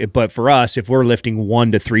happening. But for us, if we're lifting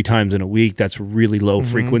 1 to 3 times in a week, that's really low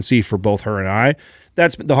frequency for both her and I.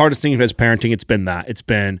 that's the hardest thing as parenting. It's been that. It's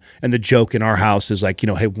been, and the joke in our house is like,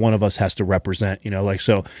 hey, one of us has to represent, like,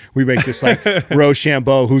 so we make this like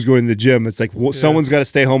Rochambeau, who's going to the gym. It's like, someone's got to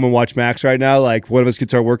stay home and watch Max right now. Like, one of us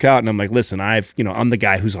gets our workout. And I'm like, listen, I'm the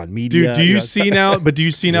guy who's on media. Dude, do you see now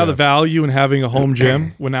the value in having a home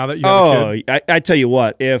gym now that you have a kid? I tell you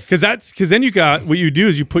what, because then you got, what you do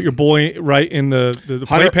is you put your boy right in the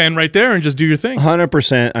playpen right there and just do your thing.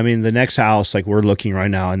 100%. I mean, the next house, like we're looking right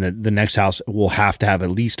now, and the next house will have to have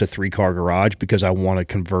at least a 3-car garage because I want to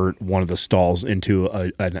convert one of the stalls into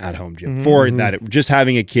an at-home gym. For that, just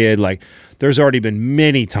having a kid, like there's already been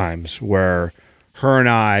many times where her and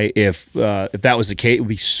I, if that was the case, it would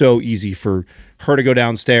be so easy for her to go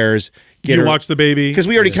downstairs, watch the baby, because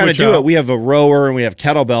we already kind of do it. We have a rower and we have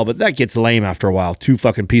kettlebell, but that gets lame after a while. 2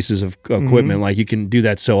 fucking pieces of equipment. Like you can do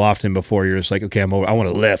that so often before you're just like, okay, I want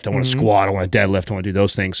to lift, I want to squat, I want to deadlift, I want to do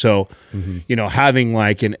those things. So, having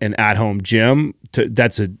like an at-home gym,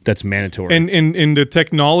 that's mandatory. And in the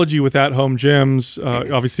technology with at-home gyms,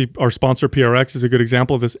 obviously our sponsor PRX is a good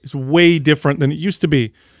example of this. It's way different than it used to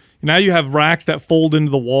be. Now you have racks that fold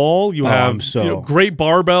into the wall. You have great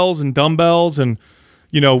barbells and dumbbells and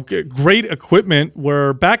great equipment,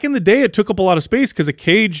 where back in the day it took up a lot of space because a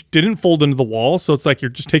cage didn't fold into the wall. So it's like you're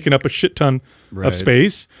just taking up a shit ton of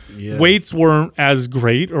space. Yeah. Weights weren't as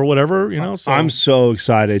great or whatever, So. I'm so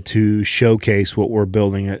excited to showcase what we're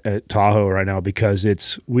building at Tahoe right now because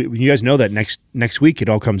you guys know that next week it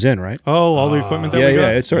all comes in, right? Oh, all the equipment that we got?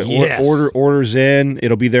 Yeah, it's orders in.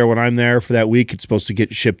 It'll be there when I'm there for that week. It's supposed to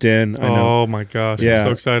get shipped in. I know. Oh my gosh, I'm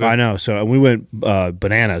so excited. I know. So we went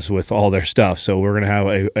bananas with all their stuff. So we're going to have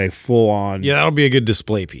a full-on... Yeah, that'll be a good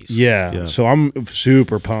display piece. Yeah. So I'm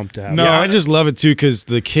super pumped to have it. I just love it too because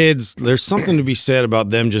the kids, there's something to be said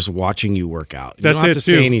about them just watching you work out. You don't have to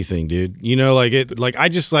say anything, dude. I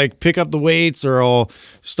just pick up the weights or I'll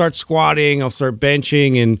start squatting, I'll start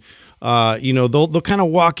benching, and they'll kind of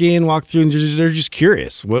walk through, and they're just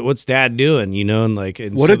curious. What's Dad doing?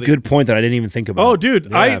 What a good point that I didn't even think about. Oh,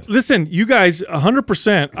 dude, listen, you guys,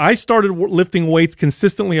 100%. I started lifting weights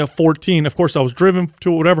consistently at 14. Of course, I was driven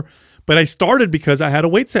to whatever, but I started because I had a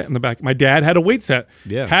weight set in the back. My dad had a weight set.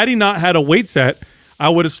 Yeah. Had he not had a weight set, I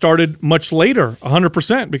would have started much later,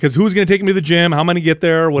 100%, because who's going to take me to the gym? How am I going to get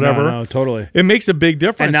there? Whatever. No, totally. It makes a big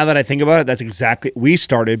difference. And now that I think about it, we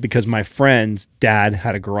started because my friend's dad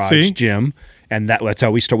had a garage gym, and that's how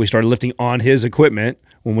we started. We started lifting on his equipment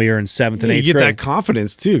when we were in 7th and 8th grade. You get that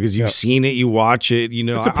confidence too because you've seen it, you watch it.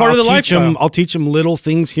 It's a part of the lifestyle. I'll teach them little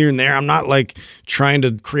things here and there. I'm not trying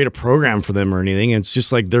to create a program for them or anything. It's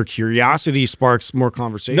just their curiosity sparks more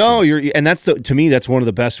conversations. No, and to me that's one of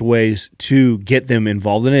the best ways to get them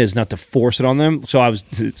involved in it is not to force it on them. So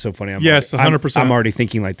it's so funny. 100%. I'm already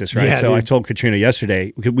thinking like this, right? Yeah, so dude. I told Katrina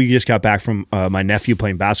yesterday, we just got back from my nephew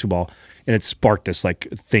playing basketball. And it sparked this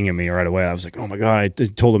thing in me right away. I was like, oh my God. I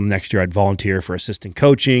told him next year I'd volunteer for assistant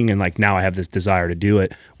coaching. And now I have this desire to do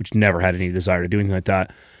it, which never had any desire to do anything like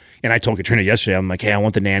that. And I told Katrina yesterday, I'm like, hey, I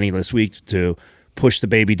want the nanny this week to push the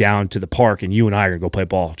baby down to the park and you and I are going to go play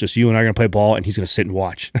ball. Just you and I are going to play ball and he's going to sit and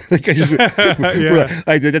watch.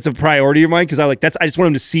 That's a priority of mine because I just want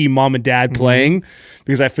him to see mom and dad playing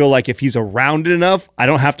because I feel like if he's around it enough, I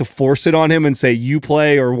don't have to force it on him and say you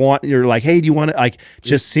play or you're like, hey, do you want to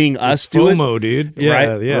just seeing us do it? FOMO, dude.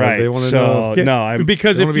 Yeah, right. They want to know. No,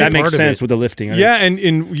 because if that makes sense with the lifting.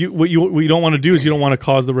 What you don't want to do is you don't want to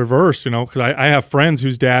cause the reverse, because I have friends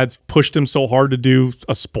whose dads pushed them so hard to do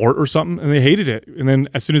a sport or something and they hated it. And then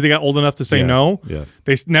as soon as they got old enough to say no,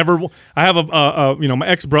 they never. I have my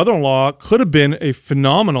ex-brother-in-law could have been a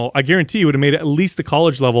phenomenal. I guarantee you would have made it at least the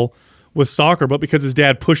college level with soccer, but because his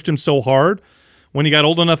dad pushed him so hard, when he got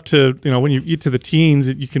old enough to, when you get to the teens,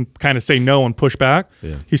 you can kind of say no and push back.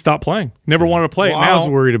 Yeah. He stopped playing. Never wanted to play. Well, I was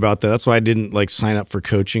worried about that. That's why I didn't sign up for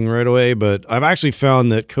coaching right away. But I've actually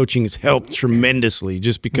found that coaching has helped tremendously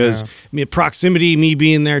just because proximity, me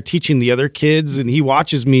being there, teaching the other kids, and he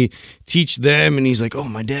watches me teach them, and he's like, oh,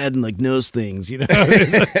 my dad knows things, and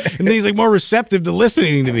then he's more receptive to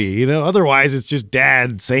listening to me, Otherwise, it's just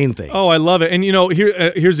dad saying things. Oh, I love it. And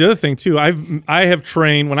here's the other thing too. I have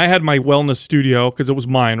trained when I had my wellness studio because it was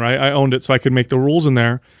mine, right? I owned it, so I could make the rules in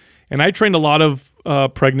there. And I trained a lot of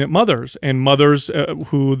pregnant mothers and mothers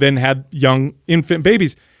who then had young infant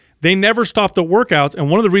babies. They never stopped their workouts, and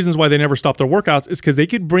one of the reasons why they never stopped their workouts is because they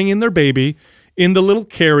could bring in their baby in the little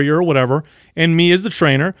carrier or whatever, and me as the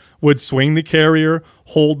trainer would swing the carrier,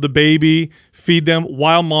 hold the baby, feed them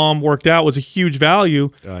while mom worked out. Was a huge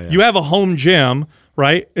value. Oh, yeah. You have a home gym,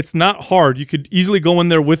 right? It's not hard. You could easily go in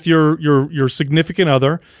there with your significant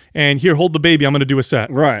other and here, hold the baby. I'm going to do a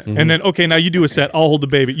set. Right. And then, okay, now you do a set. I'll hold the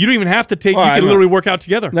baby. You don't even have to take, Well, you can literally work out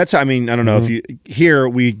together. That's, I mean, I don't know if you, here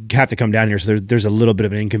we have to come down here, so there's a little bit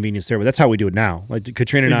of an inconvenience there, but that's how we do it now. Like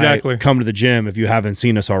Katrina and I come to the gym. If you haven't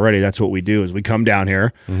seen us already, that's what we do is we come down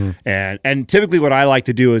here. And typically what I like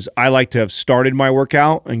to do is I like to have started my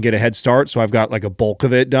workout and get a head start. So I've got like a bulk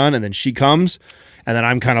of it done, and then she comes. And then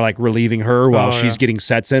I'm kind of like relieving her while she's getting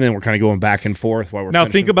sets in, and we're kind of going back and forth while we're now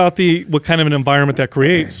finishing. Think about what kind of an environment that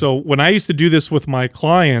creates. So when I used to do this with my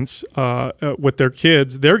clients, with their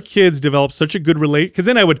kids developed such a good because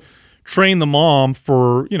then I would train the mom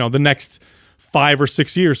for the next 5 or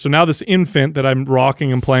 6 years. So now this infant that I'm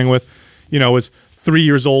rocking and playing with, is 3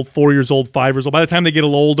 years old, 4 years old, 5 years old. By the time they get a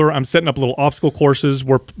little older, I'm setting up little obstacle courses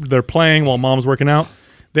where they're playing while mom's working out.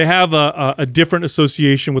 They have a different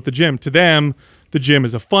association with the gym. To them, the gym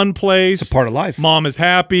is a fun place. It's a part of life. Mom is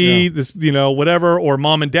happy, whatever, or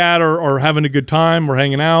mom and dad are having a good time, we're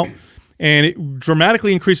hanging out. And it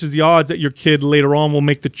dramatically increases the odds that your kid later on will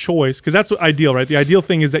make the choice, because that's what ideal, right? The ideal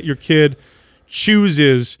thing is that your kid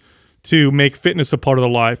chooses to make fitness a part of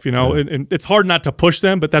their life, and it's hard not to push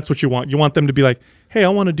them, but that's what you want. You want them to be like, hey, I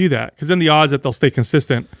want to do that, because then the odds that they'll stay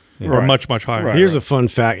consistent are much, much higher. Here's a fun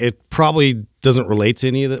fact. It probably doesn't relate to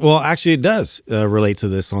any of that. Well, actually, it does relate to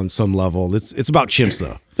this on some level. It's about chimps,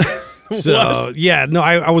 though. So, yeah, no,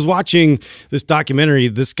 I was watching this documentary.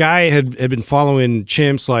 This guy had been following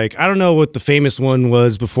chimps. Like, I don't know what the famous one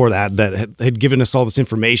was before that had given us all this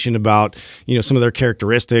information about, some of their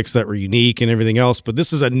characteristics that were unique and everything else. But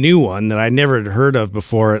this is a new one that I never had heard of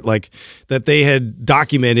before. Like, that they had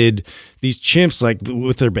documented these chimps, like,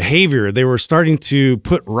 with their behavior. They were starting to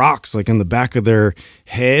put rocks, like, on the back of their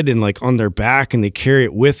head and, like, on their back, and they carry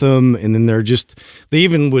it with them. And then they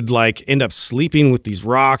even would, like, end up sleeping with these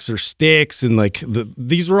rocks or sticks. And, like,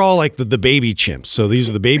 these were all, like, the baby chimps. So these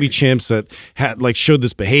are the baby chimps that had, like, showed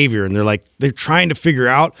this behavior. And they're trying to figure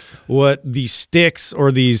out what these sticks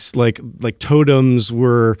or these, like totems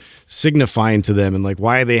were signifying to them, and, like,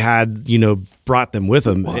 why they had, brought them with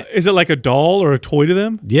them. Is it like a doll or a toy to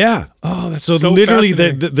them? Yeah. Oh, that's so literally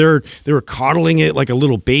they were coddling it like a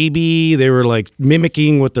little baby. They were like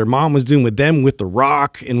mimicking what their mom was doing with them, with the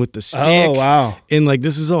rock and with the stick. Oh, wow. And like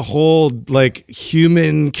this is a whole like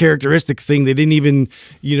human characteristic thing they didn't even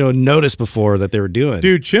notice before that they were doing.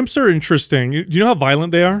 Dude, chimps are interesting. Do you know how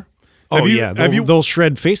violent they are? They'll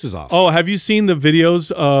shred faces off. Oh, have you seen the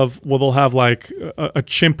videos of they'll have like a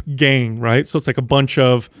chimp gang, right? So it's like a bunch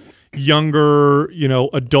of younger,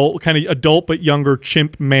 adult but younger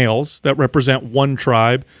chimp males that represent one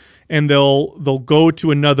tribe, and they'll go to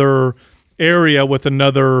another area with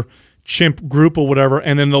another chimp group or whatever,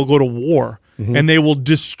 and then they'll go to war. And they will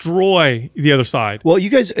destroy the other side. Well,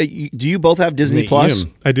 you guys, do you both have Disney Plus?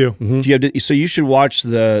 I do. Do you have? So you should watch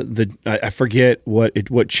I forget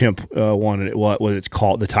what chimp wanted it, what it's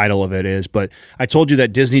called. The title of it is, but I told you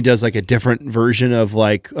that Disney does like a different version of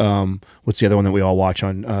like what's the other one that we all watch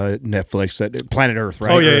on Netflix? That Planet Earth,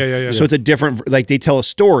 right? Oh yeah. So it's a different, like they tell a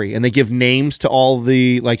story and they give names to all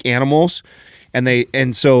the like animals.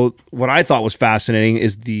 And so what I thought was fascinating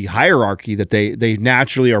is the hierarchy that they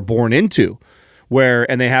naturally are born into,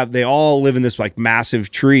 they all live in this like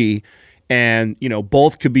massive tree, and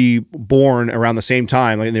both could be born around the same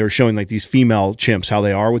time. Like they were showing like these female chimps how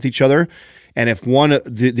they are with each other. And if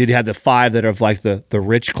they'd had the 5 that are of like the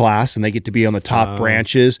rich class, and they get to be on the top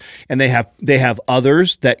branches, and they have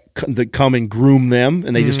others that come and groom them,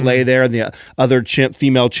 and they just lay there, and the other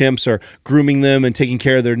female chimps are grooming them and taking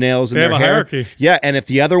care of their nails and their hair. Hierarchy. Yeah, and if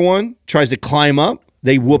the other one tries to climb up,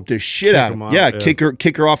 they whoop the shit out of them. Yeah, kick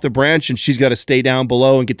her off the branch, and she's got to stay down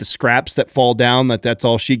below and get the scraps that fall down. That's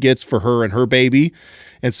all she gets for her and her baby.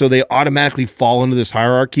 And so they automatically fall into this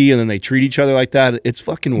hierarchy, and then they treat each other like that. It's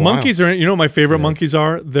fucking wild. Monkeys are, what my favorite monkeys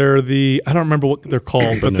are? They're I don't remember what they're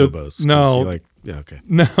called, but bonobos. No, not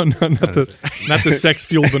the sex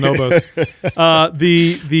fueled bonobos.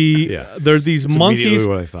 They're these That's monkeys.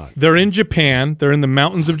 what I thought. They're in Japan. They're in the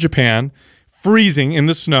mountains of Japan, freezing in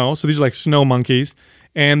the snow. So these are like snow monkeys.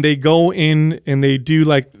 And they go in and they do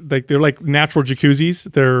like they're like natural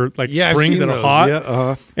jacuzzis. They're like springs that are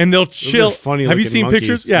hot, and they'll chill. Funny. Have you seen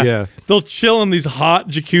pictures? Yeah, they'll chill in these hot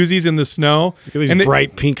jacuzzis in the snow. Look at these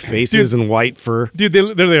bright pink faces and white fur. Dude,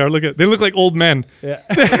 there they are. Look at, they look like old men. Yeah,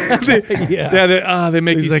 they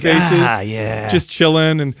make these faces. Just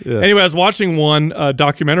chilling. And anyway, I was watching one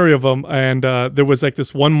documentary of them, and there was like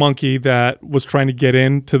this one monkey that was trying to get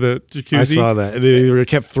into the jacuzzi. I saw that. They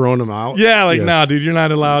kept throwing them out. Yeah, nah, dude, you're not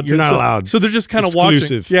not allowed. You're not allowed. So they're just kind of watching.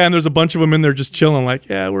 Exclusive. Yeah, and there's a bunch of them in there just chilling. Like,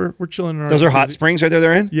 yeah, we're chilling. In our Those are hot jacuzzi. springs right there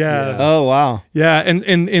they're in? Yeah. Oh, wow. Yeah,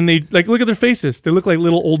 and they like look at their faces. They look like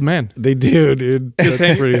little old men. They do, dude. That's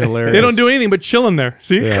pretty hilarious. They don't do anything but chilling there.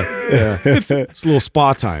 See? Yeah, yeah. It's a little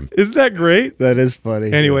spa time. Isn't that great? That is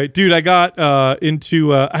funny. Anyway, dude, I got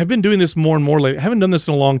into. I've been doing this more and more lately. I haven't done this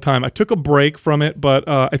in a long time. I took a break from it, but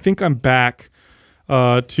I think I'm back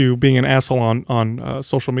to being an asshole on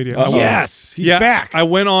social media. Yes, he's back. I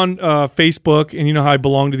went on Facebook, and you know how I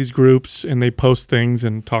belong to these groups, and they post things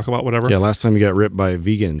and talk about whatever. Yeah, last time you got ripped by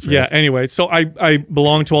vegans. Right? Yeah, anyway, so I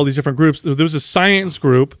belong to all these different groups. There was a science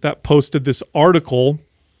group that posted this article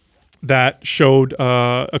that showed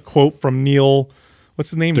a quote from Neil,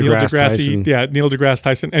 what's his name? Neil Degrasse Degrasse. Tyson. Yeah, Neil Degrasse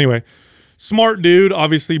Tyson. Anyway, smart dude,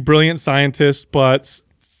 obviously brilliant scientist, but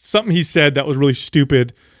something he said that was really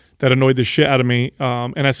stupid that annoyed the shit out of me.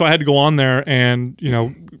 So I had to go on there and,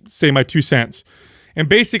 say my 2 cents. And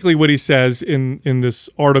basically what he says in this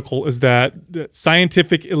article is that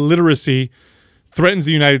scientific illiteracy threatens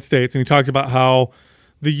the United States. And he talks about how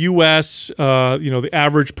the U.S., the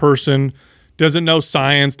average person doesn't know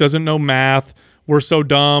science, doesn't know math. We're so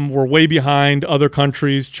dumb. We're way behind other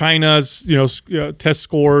countries. China's, test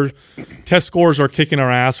scores are kicking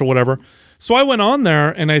our ass or whatever. So I went on there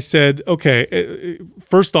and I said, okay,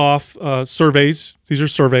 first off, surveys. These are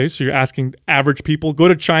surveys. So you're asking average people. Go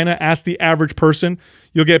to China, ask the average person.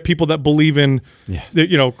 You'll get people that believe in,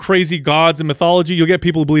 crazy gods and mythology. You'll get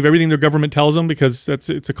people who believe everything their government tells them because it's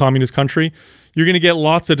a communist country. You're going to get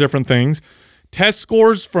lots of different things. Test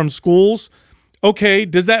scores from schools. Okay,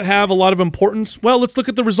 does that have a lot of importance? Well, let's look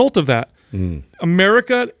at the result of that.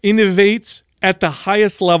 America innovates at the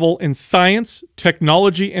highest level in science,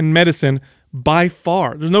 technology, and medicine by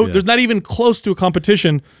far. There's not even close to a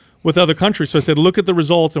competition with other countries. So I said, look at the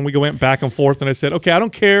results, and we went back and forth. And I said, okay, I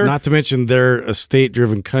don't care. Not to mention they're a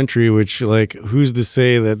state-driven country, which, like, who's to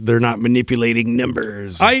say that they're not manipulating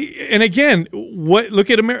numbers? And again,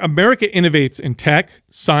 look at America. America innovates in tech,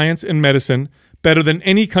 science, and medicine better than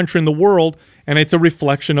any country in the world, and it's a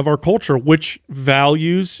reflection of our culture, which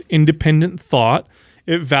values independent thought.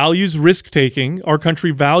 It values risk-taking. Our country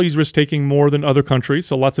values risk-taking more than other countries,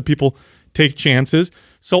 so lots of people take chances.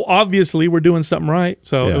 So obviously we're doing something right.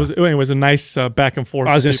 So it was a nice back and forth.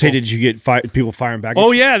 I was going to say, did you get people firing back?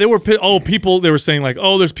 Oh yeah, they were saying like,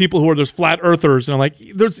 oh, there's flat earthers, and I'm like,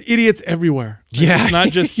 there's idiots everywhere. Yeah, it's not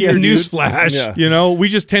just here. Newsflash. Yeah. We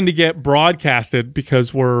just tend to get broadcasted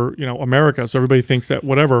because we're America, so everybody thinks that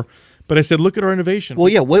whatever. But I said, look at our innovation. Well,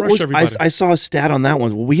 yeah. I saw a stat on that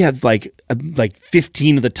one. Well, we have like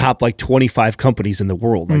 15 of the top 25 companies in the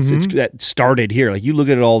world. Like that started here. Like you look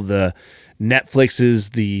at all the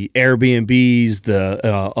Netflixes, the Airbnbs,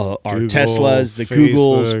 our Teslas, the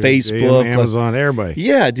Googles, Facebook, Amazon, everybody.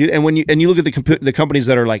 Yeah, dude. And when you look at the companies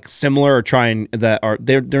that are like similar or trying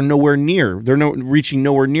they're nowhere near. They're reaching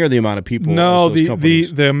nowhere near the amount of people. No,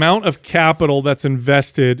 the amount of capital that's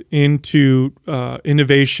invested into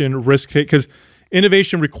innovation, risk take, because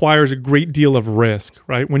innovation requires a great deal of risk,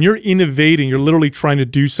 right? When you're innovating, you're literally trying to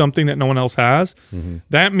do something that no one else has.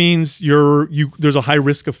 That means there's a high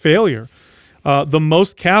risk of failure. The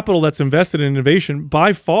most capital that's invested in innovation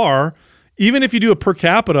by far, even if you do a per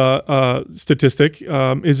capita statistic,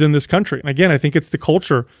 is in this country. And again, I think it's the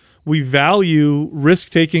culture. We value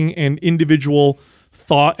risk-taking and individual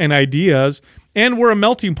thought and ideas, and we're a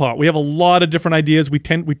melting pot. We have a lot of different ideas. We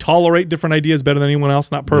tolerate different ideas better than anyone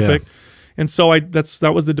else. Not perfect. Yeah. And so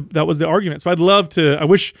that was the argument. So I'd love to. I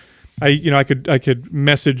wish I could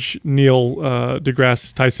message Neil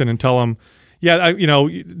deGrasse Tyson and tell him, yeah,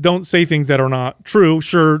 don't say things that are not true.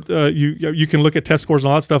 Sure, you can look at test scores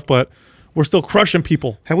and all that stuff, but we're still crushing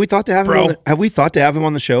people. Have we thought to have him? Have we thought to have him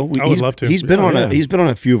on the show? I would love to. He's been on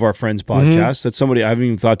a few of our friends' podcasts. That's somebody I haven't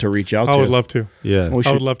even thought to reach out to. I would love to. Yeah, I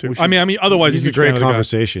would love to. I mean, otherwise he's a great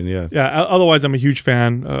conversation. Yeah, yeah. Otherwise, I'm a huge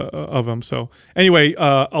fan of him. So anyway,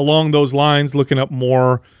 along those lines, looking up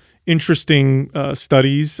more interesting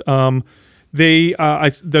studies. Another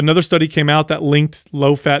study came out that linked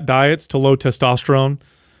low-fat diets to low testosterone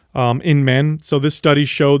in men. So this study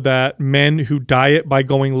showed that men who diet by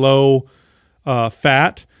going low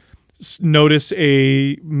fat notice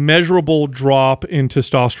a measurable drop in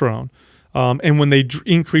testosterone. And when they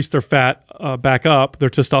increase their fat back up, their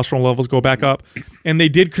testosterone levels go back up. And they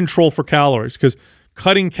did control for calories because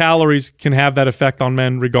cutting calories can have that effect on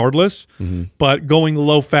men regardless. But going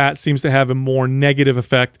low fat seems to have a more negative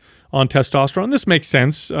effect on testosterone. This makes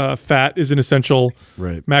sense. Fat is an essential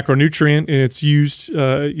macronutrient, and it's used,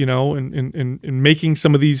 in making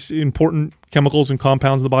some of these important chemicals and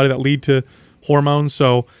compounds in the body that lead to hormones.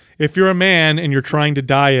 So if you're a man and you're trying to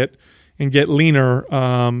diet and get leaner,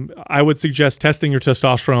 I would suggest testing your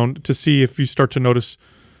testosterone to see if you start to notice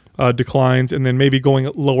declines, and then maybe going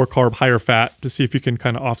lower carb, higher fat to see if you can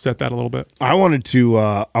kind of offset that a little bit. I wanted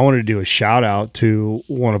to do a shout out to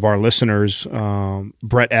one of our listeners,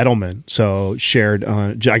 Brett Edelman. So shared.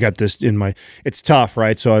 I got this in my. It's tough,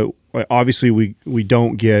 right? So obviously we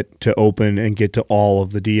don't get to open and get to all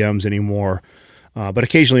of the DMs anymore, but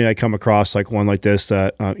occasionally I come across like one like this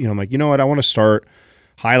that I'm like, you know what, I want to start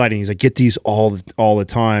highlighting these. I get these all the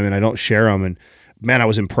time, and I don't share them. And man, I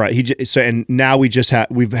was impressed. And now we've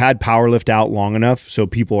had powerlift out long enough, so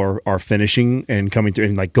people are finishing and coming through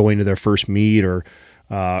and like going to their first meet or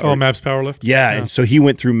MAPS Powerlift. Yeah, and so he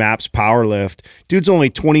went through MAPS Powerlift. Dude's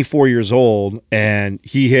only 24 years old, and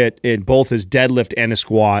he hit in both his deadlift and his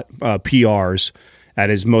squat PRs at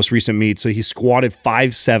his most recent meet. So he squatted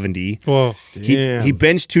 570. Whoa, he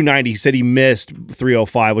benched 290. He said he missed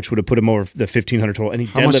 305, which would have put him over the 1500 total. And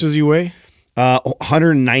how much does he weigh?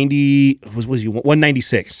 190 was he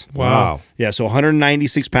 196? Wow. Yeah, so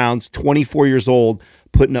 196 pounds, 24 years old,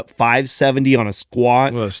 putting up 570 on a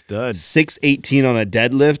squat, what a stud, 618 on a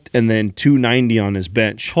deadlift, and then 290 on his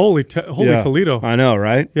bench. Holy Toledo! I know,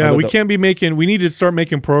 right? Yeah, we can't be making. We need to start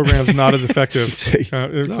making programs not as effective.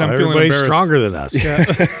 Everybody's stronger than us. Yeah.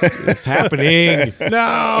 It's happening.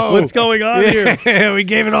 No, what's going on here? We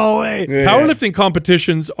gave it all away. Yeah. Powerlifting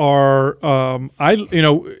competitions are,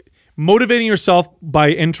 motivating yourself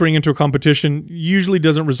by entering into a competition usually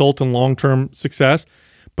doesn't result in long-term success.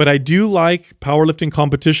 But I do like powerlifting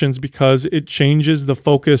competitions because it changes the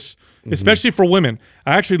focus, especially for women.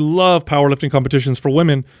 I actually love powerlifting competitions for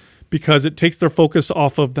women because it takes their focus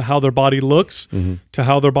off of how their body looks to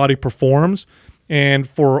how their body performs. And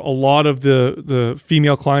for a lot of the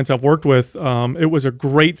female clients I've worked with, it was a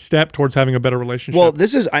great step towards having a better relationship. Well,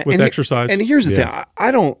 this is with exercise. And here's the thing: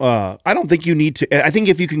 I don't think you need to. I think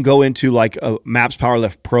if you can go into like a MAPS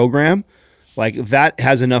Powerlift program, like that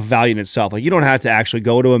has enough value in itself. Like you don't have to actually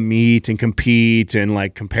go to a meet and compete and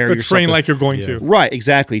like compare but yourself. Train like you're going to. Right,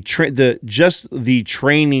 exactly. Just the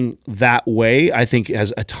training that way, I think,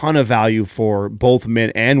 has a ton of value for both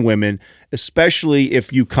men and women, especially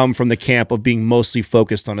if you come from the camp of being mostly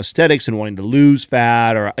focused on aesthetics and wanting to lose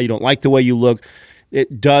fat, or you don't like the way you look.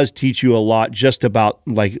 It does teach you a lot just about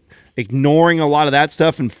like ignoring a lot of that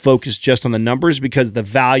stuff and focus just on the numbers, because the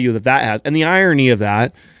value that has. And the irony of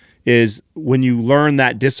that is when you learn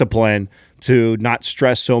that discipline to not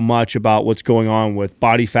stress so much about what's going on with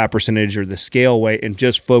body fat percentage or the scale weight and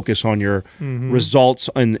just focus on your results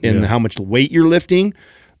in how much weight you're lifting,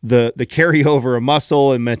 the carryover of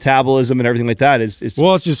muscle and metabolism and everything like that is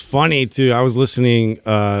well, it's just funny too. I was listening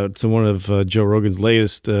to one of Joe Rogan's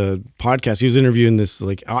latest podcasts. He was interviewing this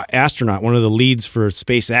like astronaut, one of the leads for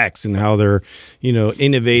SpaceX, and how they're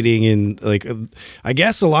innovating, and like I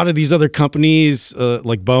guess a lot of these other companies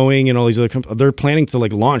like Boeing and all these other companies, they're planning to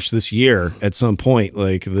like launch this year at some point,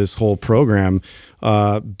 like this whole program.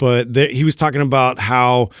 But he was talking about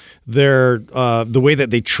how the way that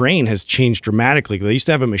they train has changed dramatically. They used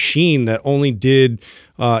to have a machine that only did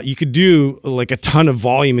you could do like a ton of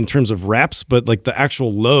volume in terms of reps, but like the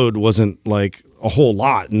actual load wasn't like a whole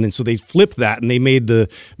lot. And then so they flipped that and they made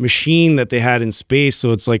the machine that they had in space,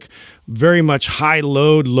 so it's like very much high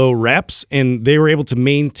load, low reps, and they were able to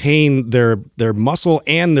maintain their muscle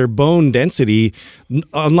and their bone density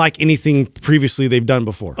unlike anything previously they've done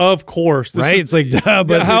before. Of course, right? It's like duh,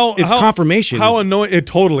 but it's confirmation. How annoying!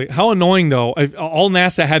 Totally. How annoying though. All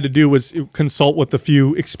NASA had to do was consult with a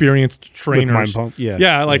few experienced trainers.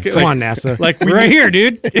 Yeah. Like come on, NASA. Like right here,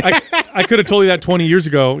 dude. I could have told you that 20 years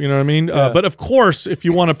ago. You know what I mean? But of course, if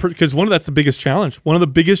you want to, because that's the biggest challenge. One of the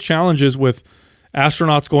biggest challenges with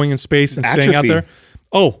astronauts going in space and staying out there.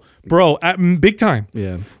 Oh, bro, big time.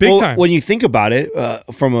 Yeah, big time. When you think about it,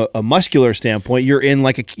 from a muscular standpoint, you're in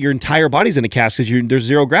like your entire body's in a cast because there's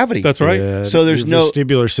zero gravity. That's right. Yeah, so there's no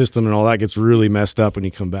vestibular system and all that gets really messed up when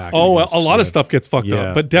you come back. Oh, a lot of stuff gets fucked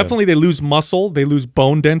up. But definitely they lose muscle, they lose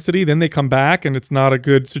bone density, then they come back and it's not a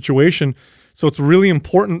good situation. So it's really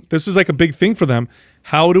important. This is like a big thing for them.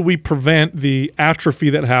 How do we prevent the atrophy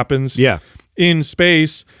that happens in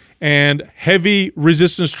space? And heavy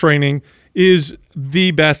resistance training is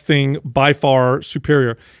the best thing, by far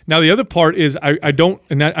superior. Now, the other part is they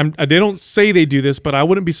don't say they do this, but I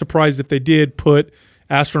wouldn't be surprised if they did put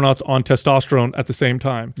astronauts on testosterone at the same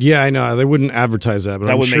time. Yeah, I know. They wouldn't advertise that, but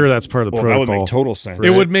I'm sure that's part of the protocol. That would make total sense. Right?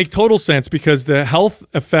 It would make total sense because the health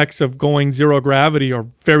effects of going zero gravity are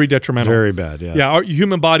very detrimental. Very bad, yeah. Yeah, our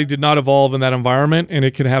human body did not evolve in that environment, and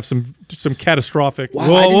it can have some catastrophic...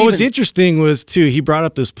 Wow, well, what was interesting was, too, he brought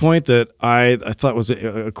up this point that I thought was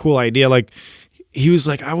a cool idea. Like, he was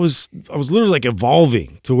like, I was literally like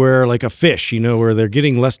evolving to where like a fish, where they're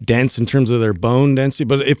getting less dense in terms of their bone density.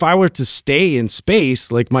 But if I were to stay in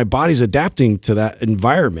space, like my body's adapting to that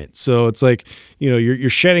environment. So it's like, you're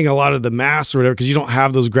shedding a lot of the mass or whatever because you don't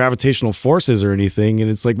have those gravitational forces or anything. And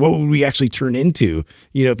it's like, what would we actually turn into,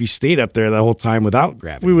 if you stayed up there the whole time without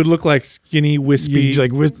gravity? We would look like skinny, wispy,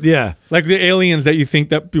 like the aliens that you think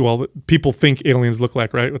that people think aliens look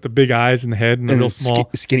like, right? With the big eyes and the head and the real small,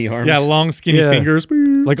 skinny arms. Yeah, long, skinny fingers.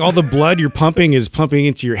 Like all the blood you're pumping is pumping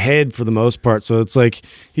into your head for the most part. So it's like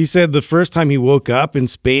he said the first time he woke up in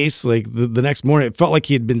space, like the next morning, it felt like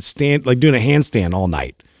he had been doing a handstand all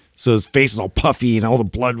night. So his face is all puffy and all the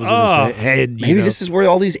blood was in his head. Maybe this is where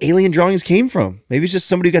all these alien drawings came from. Maybe it's just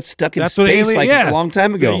somebody who got stuck in space a long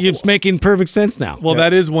time ago. It's making perfect sense now. Well,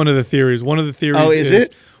 that is one of the theories. One of the theories is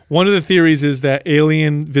it? One of the theories is that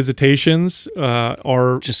alien visitations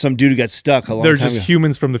are just some dude who got stuck a long time ago. They're just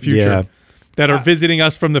humans from the future that are visiting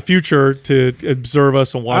us from the future to observe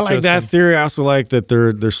us and watch us. I like that theory. I also like that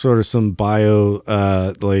there's sort of some bio,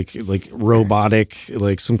 like robotic,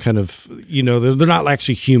 like some kind of, they're not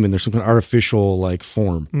actually human. They're some kind of artificial like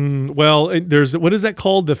form. Well, there's, what is that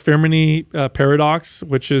called? The Fermi paradox,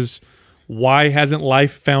 which is why hasn't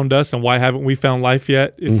life found us and why haven't we found life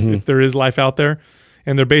yet if there is life out there?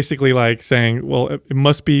 And they're basically like saying, well, it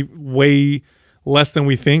must be way less than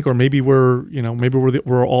we think, or maybe we're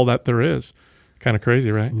all that there is. Kind of crazy,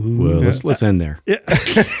 right? Well, let's end there. Yeah.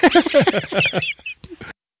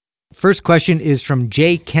 First question is from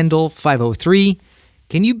J Kendall 503.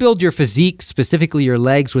 Can you build your physique, specifically your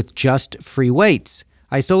legs, with just free weights?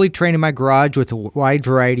 I solely train in my garage with a wide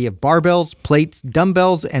variety of barbells, plates,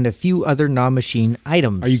 dumbbells, and a few other non-machine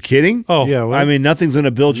items. Are you kidding? Oh, yeah. I mean, nothing's going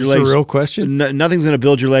to build your legs. Is this a real question? Nothing's going to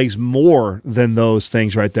build your legs more than those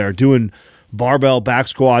things right there. Doing barbell back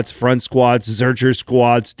squats, front squats, Zercher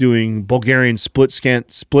squats, doing Bulgarian split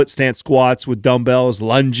stance squats with dumbbells,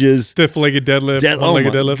 lunges, stiff-legged deadlift,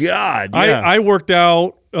 one-legged deadlift. God, yeah. I worked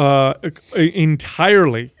out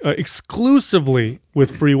entirely, exclusively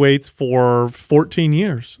with free weights for 14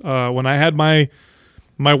 years. When I had my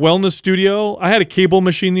wellness studio, I had a cable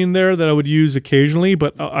machine in there that I would use occasionally,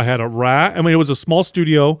 but I had a rack. I mean, it was a small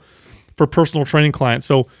studio for personal training clients,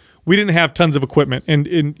 so we didn't have tons of equipment. And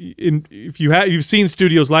if you've seen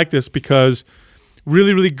studios like this, because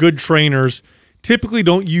really, really good trainers typically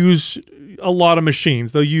don't use a lot of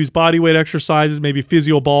machines. They'll use body weight exercises, maybe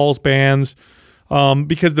physio balls, bands,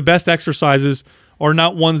 because the best exercises are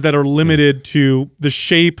not ones that are limited to the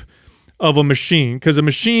shape of a machine. Because a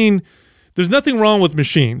machine, there's nothing wrong with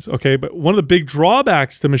machines, okay? But one of the big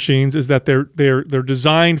drawbacks to machines is that they're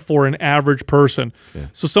designed for an average person. Yeah.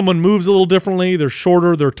 So someone moves a little differently. They're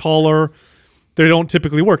shorter. They're taller. They don't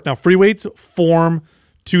typically work. Now, free weights form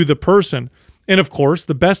to the person. And, of course,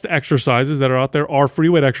 the best exercises that are out there are free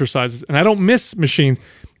weight exercises. And I don't miss machines.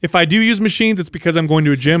 If I do use machines, it's because I'm going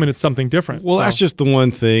to a gym and it's something different. Well, that's just the one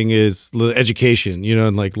thing is education,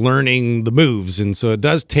 and like learning the moves. And so it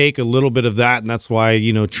does take a little bit of that. And that's why,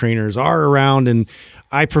 trainers are around. And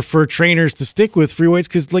I prefer trainers to stick with free weights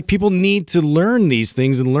because like people need to learn these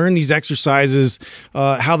things and learn these exercises,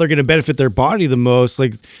 how they're going to benefit their body the most.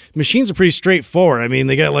 Like machines are pretty straightforward. I mean,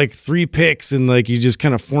 they got like 3 picks and like you just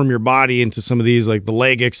kind of form your body into some of these, like the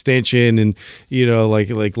leg extension and,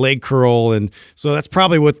 like leg curl. And so that's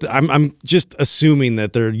probably what I'm just assuming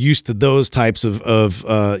that they're used to those types of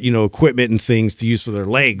equipment and things to use for their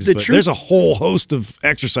legs. But there's a whole host of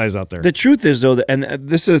exercise out there. The truth is, though, and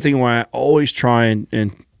this is the thing where I always try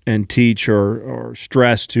and teach or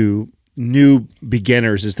stress to new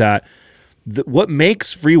beginners is that what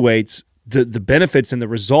makes free weights the benefits and the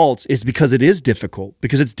results is because it is difficult.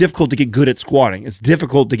 Because it's difficult to get good at squatting. It's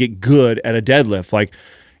difficult to get good at a deadlift.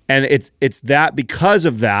 And it's that because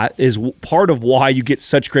of that is part of why you get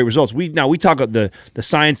such great results. We talk about the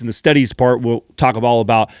science and the studies part. We'll talk all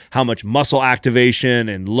about how much muscle activation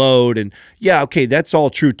and load and okay, that's all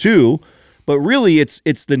true too. But really,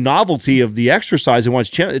 it's the novelty of the exercise and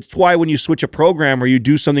it's why when you switch a program or you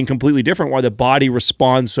do something completely different, why the body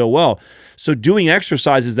responds so well. So doing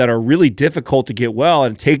exercises that are really difficult to get well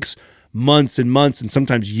and it takes months and months and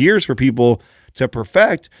sometimes years for people to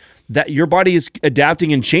perfect, that your body is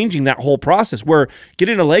adapting and changing that whole process. Where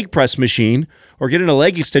getting a leg press machine or getting a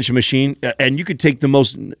leg extension machine, and you could take the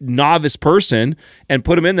most novice person and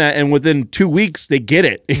put them in that, and within 2 weeks they get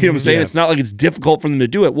it. You know what I'm saying? Yeah. It's not like it's difficult for them to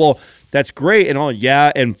do it. Well, that's great and all,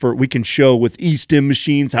 and we can show with E-stim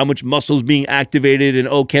machines how much muscle is being activated,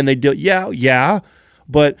 and can they do it? Yeah.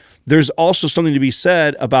 But there's also something to be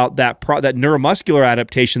said about that that neuromuscular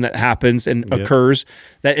adaptation that happens and occurs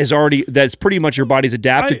that's pretty much your body's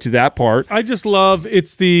adapted to that part. I just love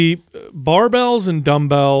it's the barbells and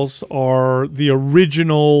dumbbells are the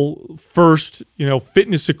original first,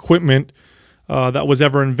 fitness equipment that was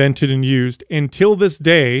ever invented and used. Until this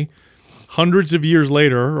day, hundreds of years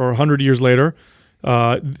later or 100 years later,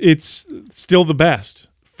 it's still the best.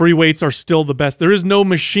 Free weights are still the best. There is no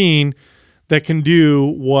machine that can do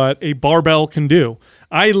what a barbell can do.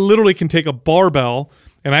 I literally can take a barbell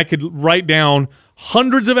and I could write down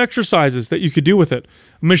hundreds of exercises that you could do with it.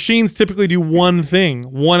 Machines typically do one thing,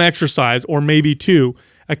 one exercise, or maybe two.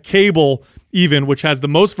 A cable, even, which has the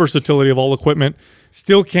most versatility of all equipment,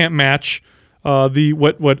 still can't match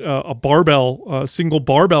what a barbell, single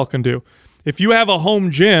barbell can do. If you have a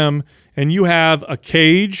home gym and you have a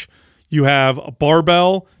cage, you have a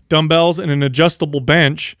barbell, dumbbells, and an adjustable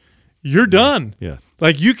bench, you're done. Yeah.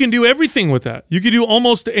 Like you can do everything with that. You can do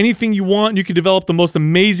almost anything you want. You can develop the most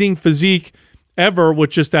amazing physique ever with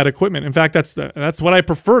just that equipment. In fact, that's what I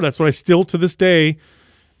prefer. That's what I still to this day,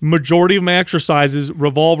 majority of my exercises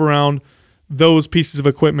revolve around those pieces of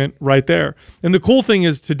equipment right there. And the cool thing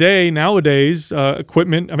is nowadays,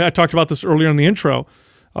 equipment, I talked about this earlier in the intro,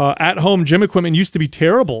 at-home gym equipment used to be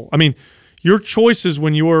terrible. I mean, your choices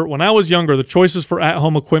when I was younger, the choices for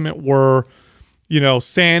at-home equipment were,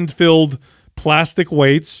 sand-filled plastic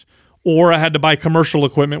weights, or I had to buy commercial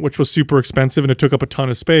equipment, which was super expensive and it took up a ton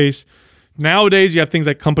of space. Nowadays, you have things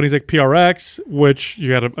like companies like PRX, which you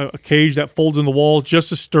got a cage that folds in the wall,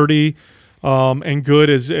 just as sturdy and good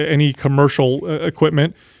as any commercial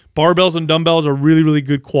equipment. Barbells and dumbbells are really, really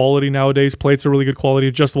good quality nowadays. Plates are really good quality.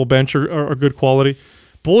 Adjustable bench are good quality.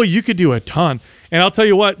 Boy, you could do a ton. And I'll tell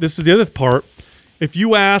you what, this is the other part. If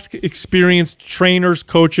you ask experienced trainers,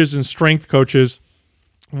 coaches, and strength coaches,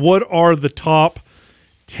 what are the top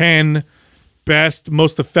 10 best,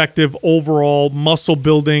 most effective overall muscle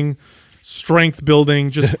building, strength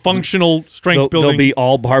building, just functional strength building? They'll be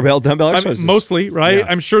all barbell dumbbell exercises. Mostly, right? Yeah.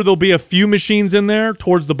 I'm sure there'll be a few machines in there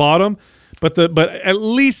towards the bottom, but at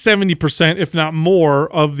least 70%, if not more,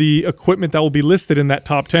 of the equipment that will be listed in that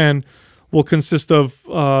top 10 will consist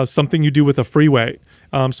of something you do with a free weight.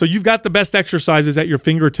 So you've got the best exercises at your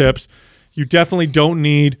fingertips. You definitely don't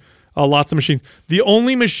need lots of machines. The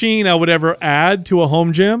only machine I would ever add to a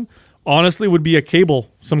home gym, honestly, would be a cable,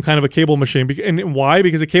 some kind of a cable machine. And why?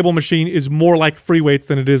 Because a cable machine is more like free weights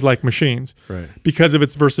than it is like machines. Right. Because of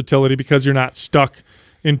its versatility, because you're not stuck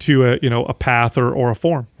into a path or a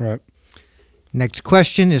form. Right. Next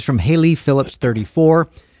question is from Haley Phillips, 34.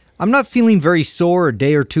 I'm not feeling very sore a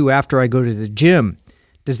day or two after I go to the gym.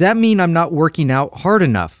 Does that mean I'm not working out hard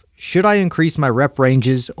enough? Should I increase my rep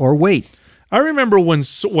ranges or wait? I remember when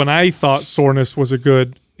I thought soreness was a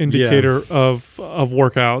good indicator of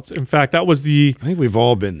workouts. In fact, that was I think we've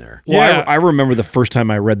all been there. Well, I remember the first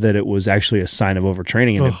time I read that it was actually a sign of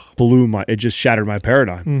overtraining, and it just shattered my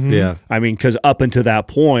paradigm. Mm-hmm. Yeah. I mean, because up until that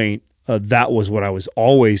point, that was what I was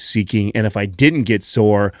always seeking. And if I didn't get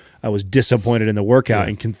sore, I was disappointed in the workout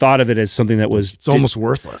and thought of it as something that was almost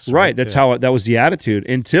worthless. Right. That's how that was the attitude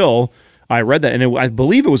until I read that. And I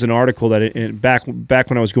believe it was an article that back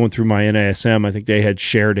when I was going through my NASM, I think they had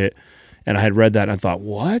shared it, and I had read that and I thought,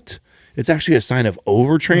 what? It's actually a sign of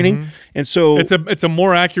overtraining. Mm-hmm. And so it's a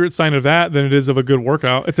more accurate sign of that than it is of a good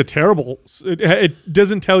workout. It's a terrible, it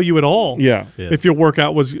doesn't tell you at all if your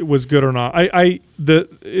workout was good or not.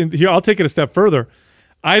 Here, I'll take it a step further.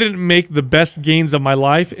 I didn't make the best gains of my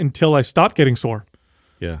life until I stopped getting sore.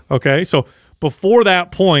 Yeah. Okay. So before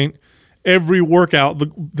that point, every workout,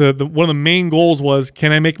 the one of the main goals was,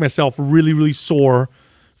 can I make myself really, really sore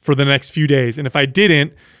for the next few days? And if I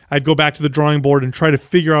didn't, I'd go back to the drawing board and try to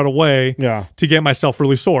figure out a way to get myself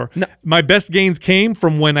really sore. No. My best gains came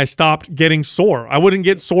from when I stopped getting sore. I wouldn't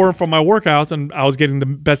get sore from my workouts, and I was getting the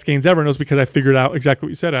best gains ever, and it was because I figured out exactly what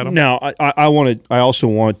you said, Adam. Now, I also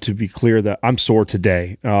want to be clear that I'm sore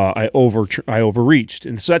today. I overreached,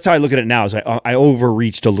 and so that's how I look at it now. Is I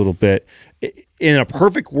overreached a little bit. In a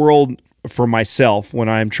perfect world for myself, when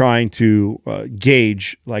I'm trying to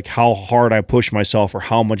gauge like how hard I push myself or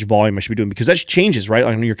how much volume I should be doing, because that changes, right?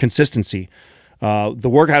 Like your consistency. The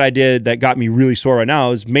workout I did that got me really sore right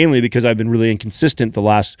now is mainly because I've been really inconsistent the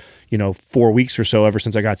last 4 weeks or so ever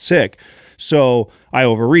since I got sick. So I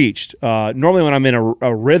overreached. Normally when I'm in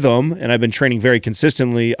a rhythm and I've been training very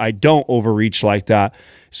consistently, I don't overreach like that.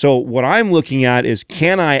 So what I'm looking at is,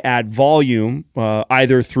 can I add volume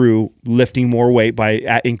either through lifting more weight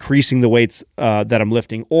by increasing the weights that I'm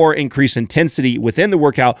lifting, or increase intensity within the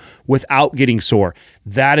workout without getting sore?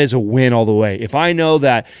 That is a win all the way. If I know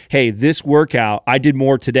that, hey, this workout, I did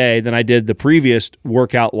more today than I did the previous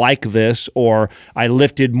workout like this, or I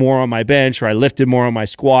lifted more on my bench, or I lifted more on my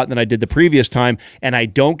squat than I did the previous time, and I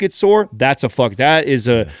don't get sore, that's a fuck. That is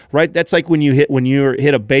a, right? That's like when you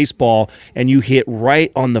hit a baseball and you hit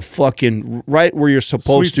right on the fucking, right where you're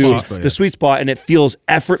supposed the sweet spot, and it feels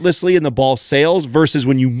effortlessly and the ball sails, versus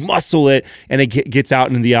when you muscle it and it gets out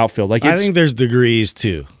into the outfield. Like, I think there's degrees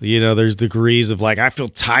too. There's degrees of like, I feel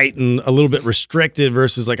tight and a little bit restricted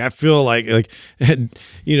versus like I feel like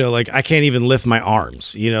like I can't even lift my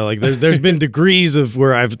arms. Like there's been degrees of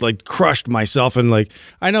where I've like crushed myself, and like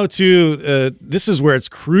I know too. This is where it's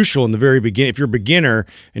crucial in the very beginning. If you're a beginner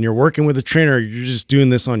and you're working with a trainer, you're just doing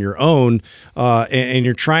this on your own, and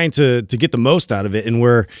you're trying to get the most out of it. And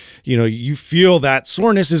where you feel that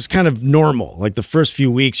soreness is kind of normal. Like the first few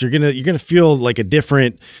weeks, you're gonna feel like a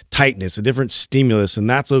different tightness, a different stimulus, and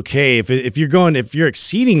that's okay. If you're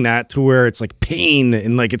exceeding that to where it's like pain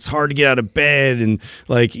and like it's hard to get out of bed, and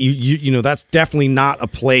like that's definitely not a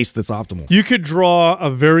place that's optimal. You could draw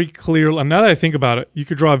a very clear, now that I think about it, you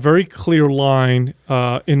could draw a very clear line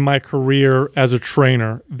in my career as a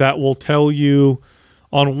trainer that will tell you,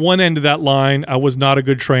 on one end of that line, I was not a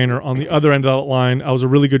good trainer. On the other end of that line, I was a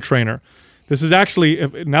really good trainer. This is actually,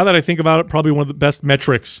 now that I think about it, probably one of the best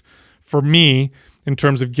metrics for me in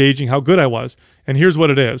terms of gauging how good I was. And here's what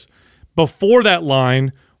it is. Before that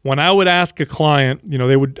line, when I would ask a client,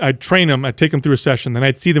 I'd train them, I'd take them through a session, then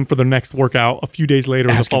I'd see them for their next workout a few days later.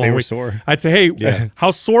 Ask if they were sore. I'd say, hey, how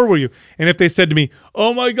sore were you? And if they said to me,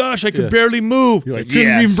 oh my gosh, I could barely move. You're like,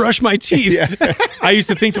 couldn't even brush my teeth. I used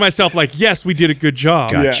to think to myself, like, yes, we did a good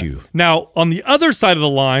job. Got you. Now, on the other side of the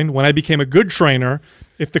line, when I became a good trainer,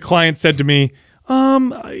 if the client said to me,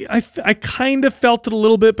 I kind of felt it a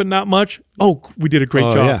little bit, but not much. Oh, we did a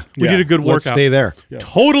great job. Yeah. We did a good workout. Let's stay there. Yeah.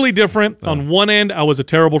 Totally different. On one end, I was a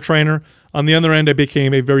terrible trainer. On the other end, I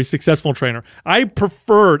became a very successful trainer. I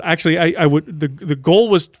preferred, actually, the goal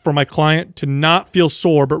was for my client to not feel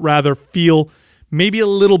sore, but rather feel maybe a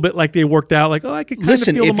little bit like they worked out, like, oh, I could kind of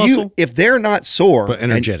feel the muscle. If they're not sore, but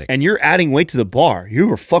energetic, and you're adding weight to the bar,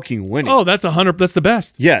 you are fucking winning. Oh, that's that's the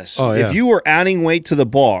best. Yes. Oh, yeah. If you were adding weight to the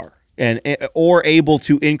bar, or able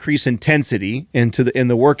to increase intensity in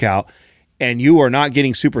the workout, and you are not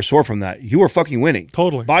getting super sore from that, you are fucking winning.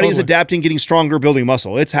 Totally. Body is adapting, getting stronger, building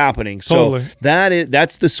muscle. It's happening. Totally. So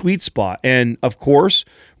that's the sweet spot. And of course,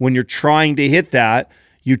 when you're trying to hit that,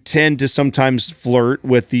 you tend to sometimes flirt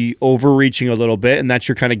with the overreaching a little bit, and that's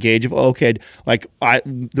your kind of gauge of, okay, like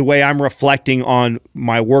the way I'm reflecting on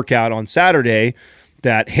my workout on Saturday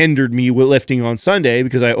that hindered me with lifting on Sunday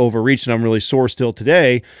because I overreached and I'm really sore still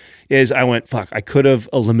today, is I went, fuck, I could have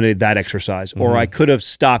eliminated that exercise, or I could have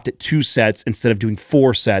stopped at 2 sets instead of doing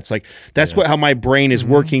 4 sets. Like that's how my brain is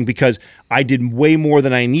working, because I did way more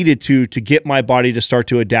than I needed to get my body to start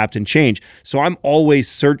to adapt and change. So I'm always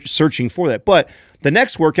searching for that. But the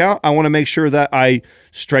next workout, I want to make sure that I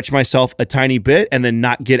stretch myself a tiny bit and then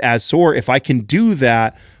not get as sore. If I can do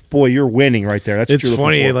that, boy, you're winning right there. That's what you're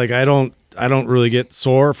funny. For. Like I don't really get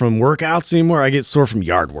sore from workouts anymore. I get sore from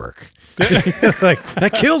yard work. Like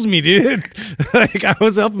that kills me, dude. Like I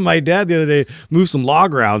was helping my dad the other day move some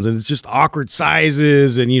log rounds, and it's just awkward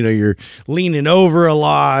sizes, and you're leaning over a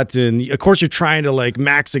lot, and of course you're trying to like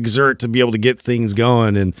max exert to be able to get things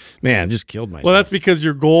going, and man, just killed myself. Well, that's because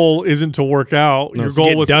your goal isn't to work out. No, your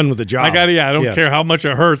goal was done with the job. I don't care how much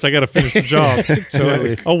it hurts. I got to finish the job.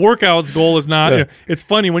 Totally. A workout's goal is not. It's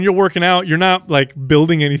funny when you're working out, you're not like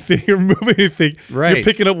building anything or moving anything. Right. You're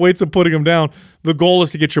picking up weights and putting them down. The goal is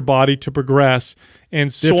to get your body to progress,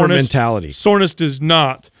 and different mentality. Soreness does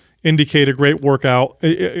not indicate a great workout.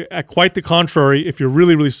 Quite the contrary. If you're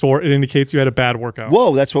really, really sore, it indicates you had a bad workout.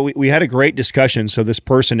 Whoa, that's what we had a great discussion. So this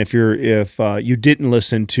person, if you didn't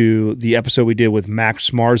listen to the episode we did with Max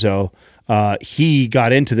Marzo, he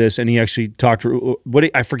got into this, and he actually talked.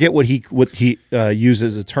 I forget what he uses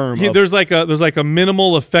as a term. There's like a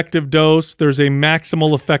minimal effective dose. There's a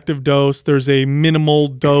maximal effective dose. There's a minimal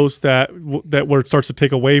dose that where it starts to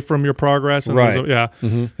take away from your progress. And right.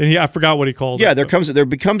 And I forgot what he called it. There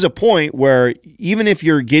becomes a point where even if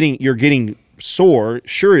you're getting sore,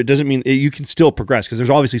 sure, it doesn't mean you can still progress, because there's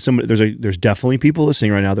obviously there's definitely people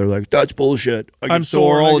listening right now. They're like, that's bullshit. I'm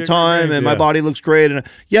sore all the time, and my body looks great. And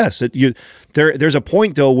yes, there's a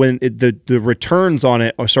point though when the returns on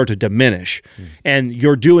it start to diminish, and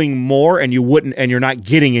you're doing more, and you're not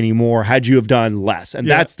getting any more had you have done less, and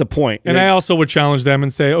that's the point. And I also would challenge them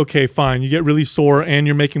and say, okay, fine, you get really sore and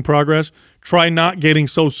you're making progress. Try not getting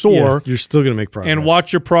so sore. You're still going to make progress. And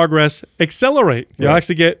watch your progress accelerate. You'll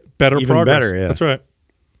actually get better Even progress. better, yeah. That's right.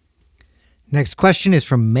 Next question is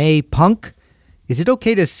from May Punk. Is it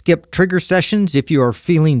okay to skip trigger sessions if you are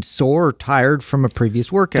feeling sore or tired from a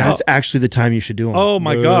previous workout? That's actually the time you should do them. Oh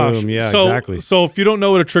my gosh. Yeah, so, exactly. So if you don't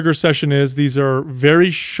know what a trigger session is, these are very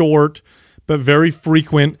short but very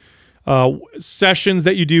frequent sessions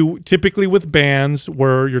that you do typically with bands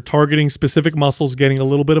where you're targeting specific muscles, getting a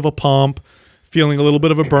little bit of a pump, feeling a little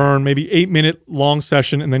bit of a burn, maybe 8-minute long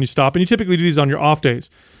session, and then you stop. And you typically do these on your off days.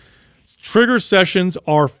 Trigger sessions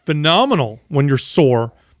are phenomenal when you're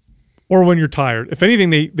sore or when you're tired. If anything,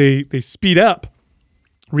 they speed up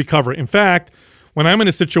recovery. In fact, when I'm in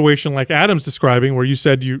a situation like Adam's describing, where you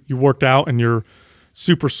said you worked out and you're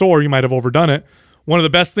super sore, you might have overdone it. One of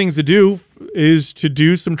the best things to do is to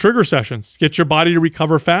do some trigger sessions. Get your body to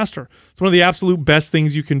recover faster. It's one of the absolute best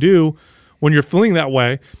things you can do when you're feeling that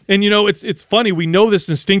way. And, you know, it's funny. We know this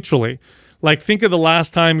instinctually. Like, think of the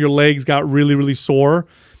last time your legs got really, really sore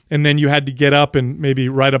and then you had to get up and maybe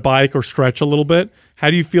ride a bike or stretch a little bit.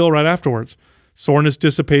 How do you feel right afterwards? Soreness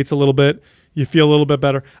dissipates a little bit. You feel a little bit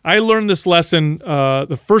better. I learned this lesson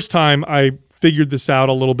the first time I figured this out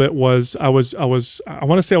a little bit was I want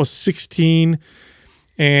to say I was 16.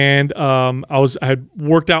 And I had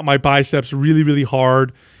worked out my biceps really, really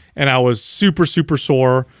hard, and I was super, super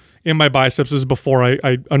sore in my biceps. This is before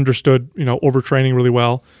I understood, you know, overtraining really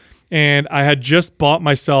well. And I had just bought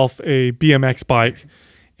myself a BMX bike,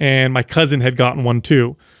 and my cousin had gotten one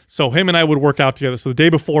too. So him and I would work out together. So the day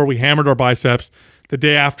before, we hammered our biceps. The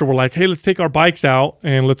day after, we're like, hey, let's take our bikes out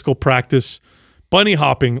and let's go practice bunny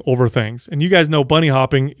hopping over things. And you guys know bunny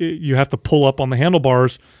hopping, you have to pull up on the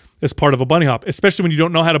handlebars as part of a bunny hop. Especially when you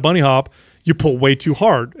don't know how to bunny hop, you pull way too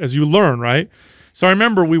hard as you learn, right? So I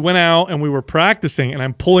remember we went out and we were practicing, and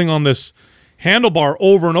I'm pulling on this handlebar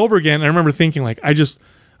over and over again. And I remember thinking, like,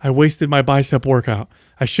 I wasted my bicep workout.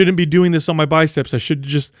 I shouldn't be doing this on my biceps. I should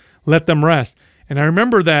just let them rest. And I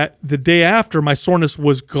remember that the day after, my soreness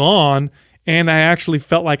was gone, and I actually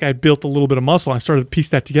felt like I'd built a little bit of muscle. I started to piece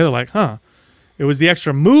that together, like, it was the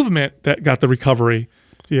extra movement that got the recovery.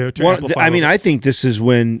 To amplify. I mean, I think this is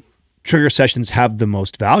when trigger sessions have the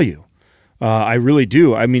most value. I really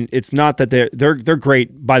do. I mean, it's not that they're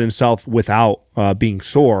great by themselves without being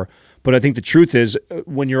sore, but I think the truth is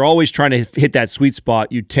when you're always trying to hit that sweet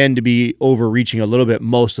spot, you tend to be overreaching a little bit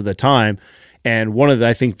most of the time. And one of the,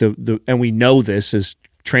 I think and we know this as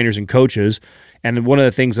trainers and coaches, and one of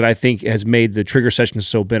the things that I think has made the trigger sessions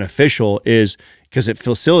so beneficial is because it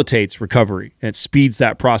facilitates recovery and it speeds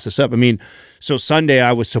that process up. I mean, so Sunday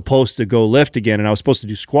I was supposed to go lift again, and I was supposed to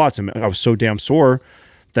do squats, and I was so damn sore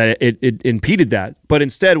that it impeded that. But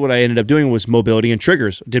instead, what I ended up doing was mobility and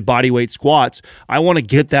triggers. Did body weight squats. I want to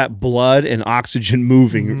get that blood and oxygen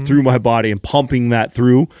moving through my body and pumping that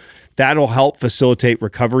through. That'll help facilitate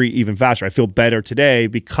recovery even faster. I feel better today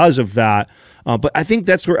because of that. But I think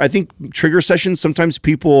that's where I think trigger sessions, sometimes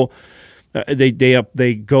people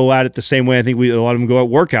they go at it the same way. I think a lot of them go at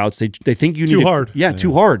workouts. They think you need too hard. Yeah,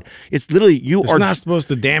 too hard. It's literally It's not supposed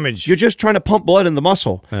to damage. You're just trying to pump blood in the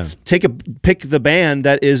muscle. Yeah. Pick the band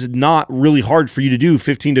that is not really hard for you to do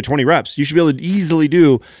 15 to 20 reps. You should be able to easily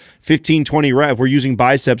do 15, 20 reps. We're using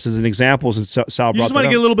biceps as an example since Sal brought that up. You just want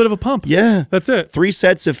to get a little bit of a pump. Yeah. That's it. 3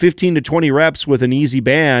 sets of 15 to 20 reps with an easy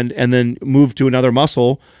band and then move to another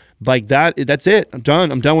muscle. Like that's it. I'm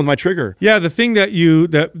done. I'm done with my trigger. Yeah, the thing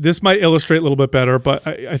that this might illustrate a little bit better, but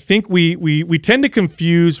I think we tend to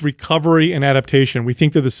confuse recovery and adaptation. We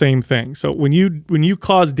think they're the same thing. So when you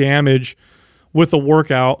cause damage with a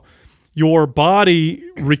workout, your body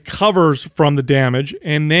recovers from the damage,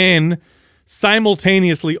 and then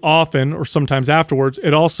simultaneously, often or sometimes afterwards,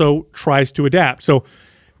 it also tries to adapt. So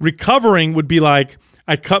recovering would be like,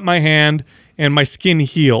 I cut my hand and my skin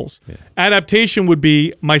heals. Yeah. Adaptation would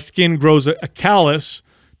be my skin grows a callus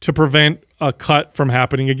to prevent a cut from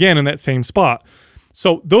happening again in that same spot.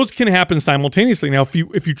 So those can happen simultaneously. Now, if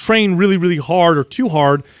you train really, really hard or too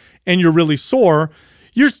hard and you're really sore,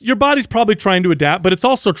 your body's probably trying to adapt, but it's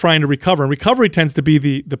also trying to recover. And recovery tends to be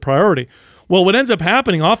the priority. Well, what ends up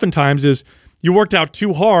happening oftentimes is you worked out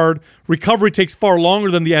too hard. Recovery takes far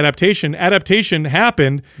longer than the adaptation. Adaptation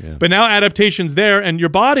happened, but now adaptation's there, and your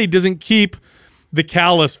body doesn't keep the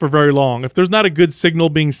callus for very long. If there's not a good signal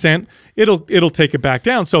being sent, it'll take it back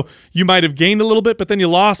down. So you might have gained a little bit, but then you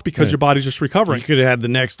lost because your body's just recovering. You could have had the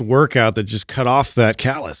next workout that just cut off that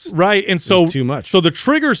callus. Right. And so too much. So the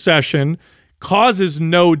trigger session causes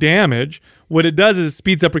no damage. What it does is it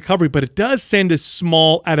speeds up recovery, but it does send a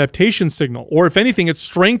small adaptation signal. Or if anything, it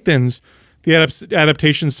strengthens the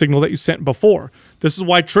adaptation signal that you sent before. This is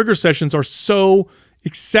why trigger sessions are so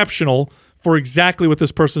exceptional for exactly what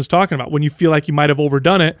this person's talking about. When you feel like you might have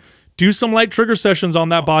overdone it, do some light trigger sessions on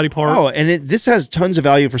that body part. Oh, and this has tons of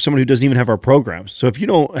value for someone who doesn't even have our programs. So if you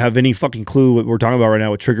don't have any fucking clue what we're talking about right now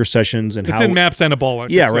with trigger sessions and it's in MAPS Anabolic.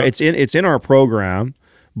 Yeah, right. It's in our program.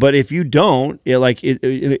 But if you don't,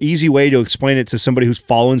 an easy way to explain it to somebody who's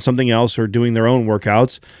following something else or doing their own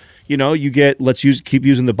workouts, you get, keep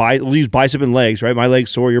using we'll use bicep and legs, right? My legs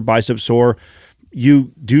sore, your biceps sore.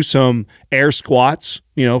 You do some air squats,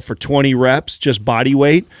 for 20 reps, just body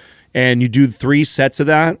weight. And you do 3 sets of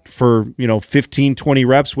that for, 15, 20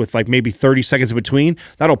 reps with like maybe 30 seconds in between.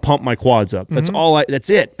 That'll pump my quads up. That's that's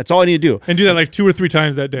it. That's all I need to do. And do that like 2 or 3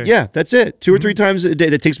 times that day. Yeah, that's it. 2 or 3 times a day.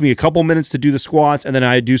 That takes me a couple minutes to do the squats. And then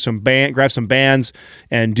I do grab some bands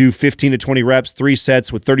and do 15 to 20 reps, 3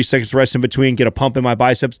 sets with 30 seconds rest in between, get a pump in my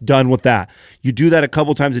biceps, done with that. You do that a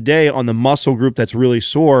couple times a day on the muscle group that's really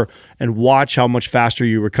sore and watch how much faster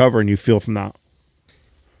you recover and you feel from that.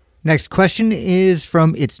 Next question is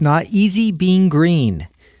from It's Not Easy Being Green.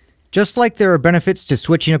 Just like there are benefits to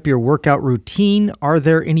switching up your workout routine, are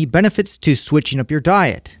there any benefits to switching up your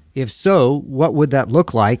diet? If so, what would that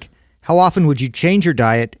look like? How often would you change your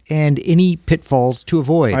diet, and any pitfalls to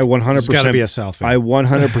avoid? I 100% gotta be a South I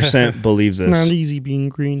 100% believe this. Not easy being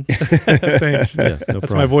green. Thanks. Yeah, no That's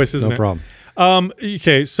problem. my voice, isn't no it? problem.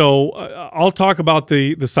 Okay, so I'll talk about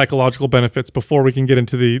the psychological benefits before we can get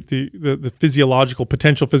into the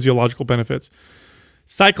potential physiological benefits.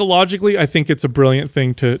 Psychologically, I think it's a brilliant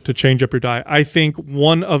thing to change up your diet. I think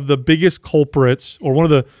one of the biggest culprits, or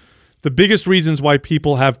one of the biggest reasons why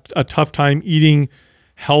people have a tough time eating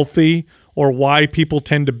healthy, or why people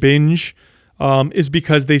tend to binge, is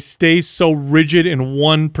because they stay so rigid in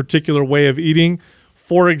one particular way of eating.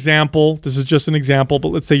 For example, this is just an example, but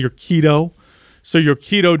let's say you're keto. So your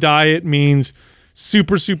keto diet means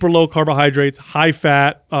super, super low carbohydrates, high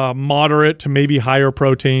fat, moderate to maybe higher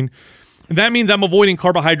protein. And that means I'm avoiding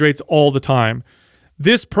carbohydrates all the time.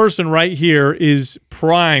 This person right here is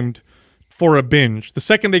primed for a binge. The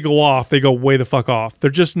second they go off, they go way the fuck off. They're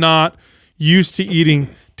just not used to eating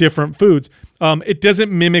different foods. It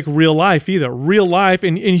doesn't mimic real life either. Real life,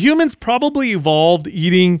 and humans probably evolved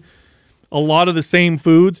eating a lot of the same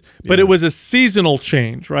foods, but it was a seasonal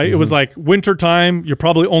change, right? It was like wintertime, you're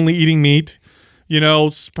probably only eating meat.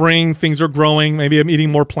 Spring, things are growing. Maybe I'm eating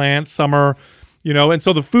more plants, summer, and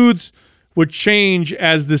so the foods would change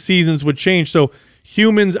as the seasons would change. So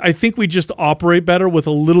humans, I think we just operate better with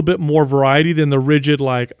a little bit more variety than the rigid,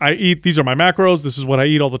 like, I eat, these are my macros, this is what I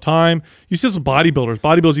eat all the time. You see this with bodybuilders.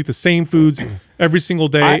 Bodybuilders eat the same foods every single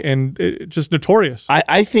day, and it's just notorious.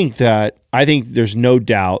 I think there's no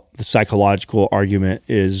doubt the psychological argument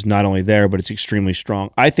is not only there, but it's extremely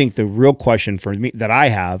strong. I think the real question for me that I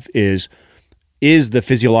have is the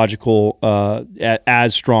physiological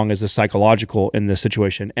as strong as the psychological in this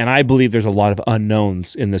situation? And I believe there's a lot of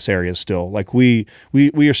unknowns in this area still. Like we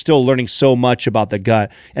are still learning so much about the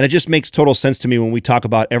gut. And it just makes total sense to me when we talk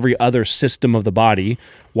about every other system of the body.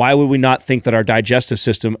 Why would we not think that our digestive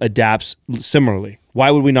system adapts similarly? Why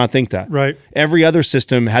would we not think that? Right. Every other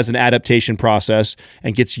system has an adaptation process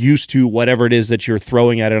and gets used to whatever it is that you're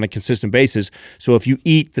throwing at it on a consistent basis. So if you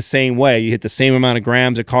eat the same way, you hit the same amount of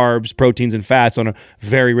grams of carbs, proteins, and fats on a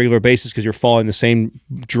very regular basis because you're following the same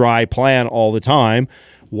dry plan all the time,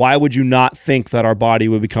 why would you not think that our body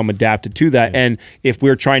would become adapted to that? And if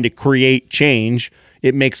we're trying to create change,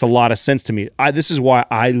 it makes a lot of sense to me. This is why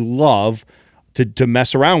I love to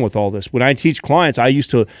mess around with all this. When I teach clients, every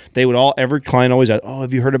client always asks, oh,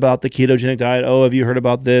 have you heard about the ketogenic diet? Oh, have you heard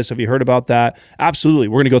about this? Have you heard about that? Absolutely.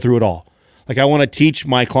 We're going to go through it all. Like, I want to teach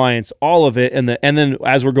my clients all of it. And then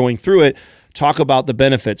as we're going through it, talk about the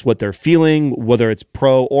benefits, what they're feeling, whether it's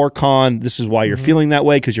pro or con. This is why you're feeling that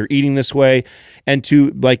way because you're eating this way. And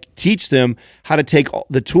to teach them how to take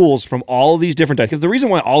the tools from all of these different diets. Because the reason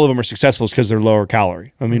why all of them are successful is because they're lower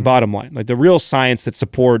calorie. I mean, bottom line, the real science that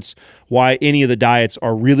supports why any of the diets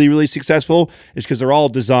are really, really successful is because they're all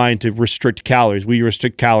designed to restrict calories. We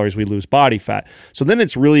restrict calories, we lose body fat. So then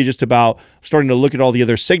it's really just about starting to look at all the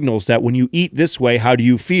other signals that when you eat this way, how do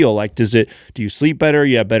you feel? Like, do you sleep better?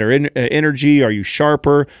 You have better energy? Are you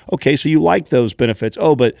sharper? Okay, so you like those benefits.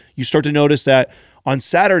 Oh, but you start to notice that on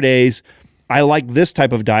Saturdays, I like this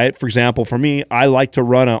type of diet. For example, for me, I like to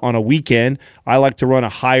run on a weekend, I like to run a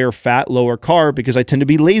higher fat, lower carb because I tend to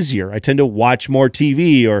be lazier. I tend to watch more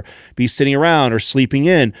TV or be sitting around or sleeping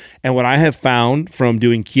in. And what I have found from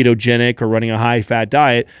doing ketogenic or running a high fat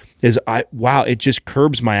diet is wow, it just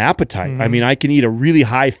curbs my appetite. I mean, I can eat a really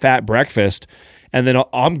high fat breakfast and then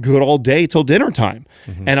I'm good all day till dinner time.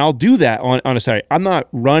 And I'll do that on a Saturday. I'm not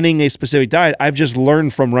running a specific diet. I've just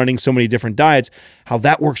learned from running so many different diets how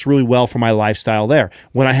that works really well for my lifestyle there.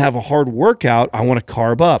 When I have a hard workout, I want to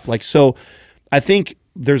carb up. Like, so I think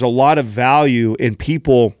there's a lot of value in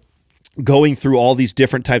people going through all these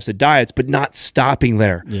different types of diets, but not stopping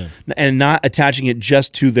there and not attaching it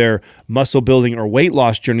just to their muscle building or weight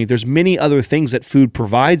loss journey. There's many other things that food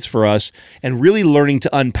provides for us, and really learning to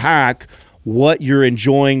unpack what you're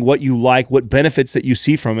enjoying, what you like, what benefits that you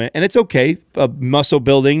see from it. And it's okay. Muscle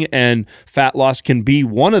building and fat loss can be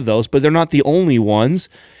one of those, but they're not the only ones.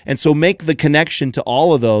 And so make the connection to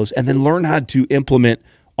all of those and then learn how to implement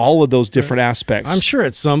all of those different aspects. I'm sure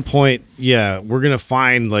at some point, yeah, we're going to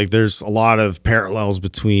find like there's a lot of parallels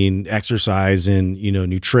between exercise and, you know,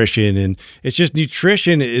 nutrition. And it's just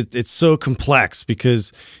nutrition, it's so complex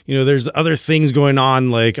because, you know, there's other things going on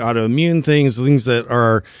like autoimmune things that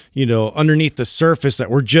are, you know, underneath the surface that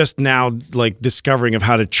we're just now like discovering of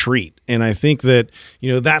how to treat. And I think that,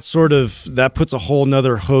 you know, that puts a whole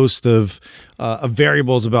nother host of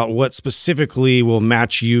variables about what specifically will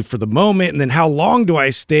match you for the moment. And then how long do I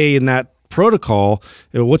stay in that protocol?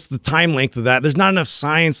 You know, what's the time length of that? There's not enough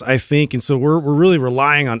science, I think. And so we're really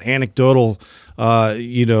relying on anecdotal, like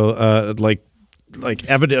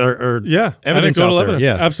evidence or evidence out there. Evidence.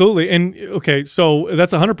 Yeah, absolutely. And okay, so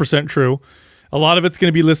that's 100% true. A lot of it's going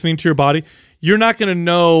to be listening to your body. You're not going to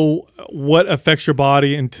know what affects your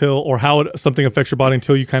body or how something affects your body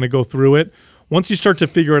until you kind of go through it. Once you start to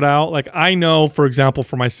figure it out, like I know, for example,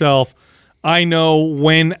 for myself, I know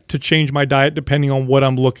when to change my diet depending on what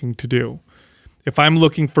I'm looking to do. If I'm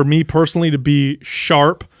looking for me personally to be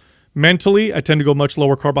sharp mentally, I tend to go much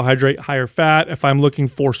lower carbohydrate, higher fat. If I'm looking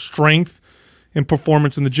for strength and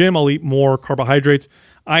performance in the gym, I'll eat more carbohydrates.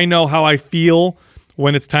 I know how I feel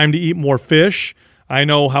when it's time to eat more fish. I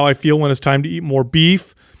know how I feel when it's time to eat more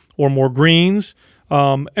beef or more greens.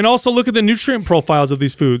 And also look at the nutrient profiles of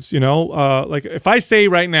these foods. You know, like if I say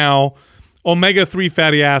right now, omega-3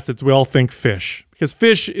 fatty acids, we all think fish, because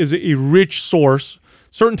fish is a rich source.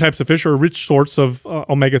 Certain types of fish are a rich source of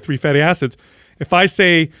omega-3 fatty acids. If I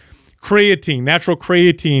say creatine, natural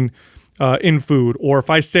creatine in food, or if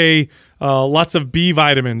I say lots of B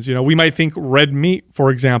vitamins, you know, we might think red meat, for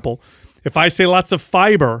example. If I say lots of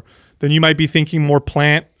fiber, then you might be thinking more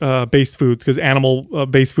plant-based foods, because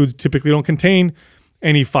animal-based foods typically don't contain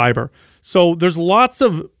any fiber. So there's lots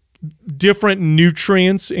of different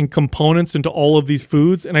nutrients and components into all of these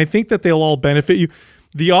foods, and I think that they'll all benefit you.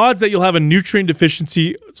 The odds that you'll have a nutrient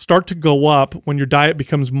deficiency start to go up when your diet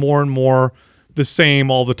becomes more and more the same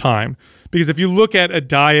all the time. Because if you look at a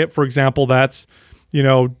diet, for example, that's, you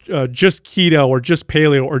know, just keto or just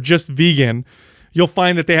paleo or just vegan, you'll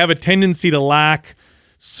find that they have a tendency to lack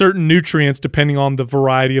certain nutrients depending on the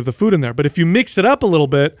variety of the food in there. But if you mix it up a little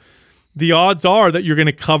bit, the odds are that you're going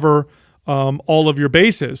to cover all of your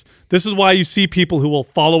bases. This is why you see people who will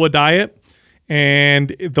follow a diet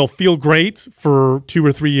and they'll feel great for 2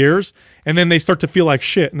 or 3 years, and then they start to feel like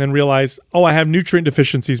shit and then realize, oh, I have nutrient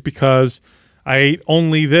deficiencies because I ate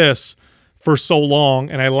only this for so long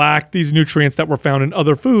and I lacked these nutrients that were found in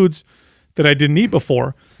other foods that I didn't eat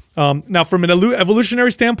before. Now, from an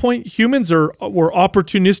evolutionary standpoint, humans were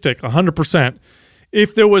opportunistic 100%.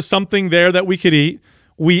 If there was something there that we could eat,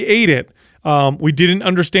 we ate it. We didn't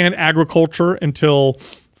understand agriculture until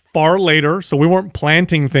far later, so we weren't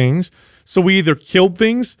planting things. So we either killed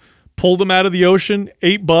things, pulled them out of the ocean,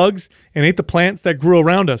 ate bugs, and ate the plants that grew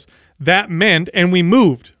around us. That meant, and we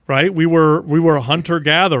moved, right? We were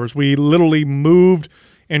hunter-gatherers. We literally moved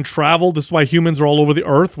and traveled. This is why humans are all over the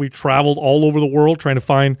earth. We traveled all over the world trying to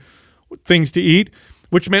find things to eat,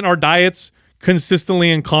 which meant our diets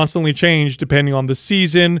consistently and constantly changed depending on the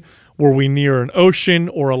season. Were we near an ocean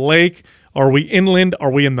or a lake? Are we inland? Are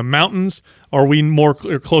we in the mountains? Are we more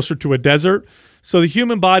closer to a desert? So the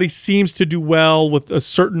human body seems to do well with a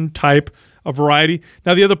certain type of variety.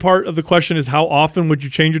 Now, the other part of the question is, how often would you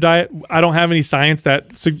change your diet? I don't have any science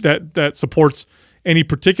that supports any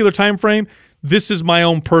particular time frame. This is my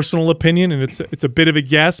own personal opinion, and it's a bit of a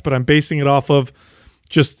guess, but I'm basing it off of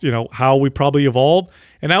just, you know, how we probably evolved.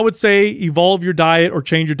 And I would say evolve your diet or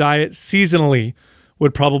change your diet seasonally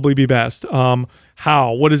would probably be best.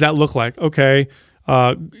 How? What does that look like? Okay,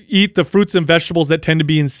 eat the fruits and vegetables that tend to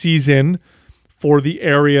be in season for the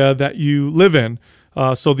area that you live in.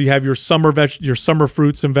 So you have your summer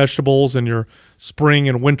fruits and vegetables, and your spring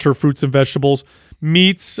and winter fruits and vegetables.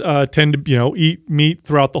 Meats tend to eat meat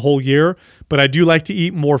throughout the whole year, but I do like to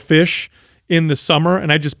eat more fish in the summer.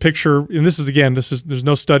 And I just picture, and there's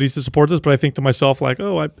no studies to support this, but I think to myself like,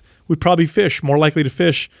 oh, we'd probably more likely to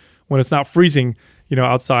fish when it's not freezing,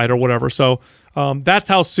 outside or whatever. So that's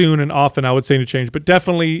how soon and often I would say to change, but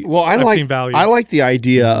definitely I've seen value. I like the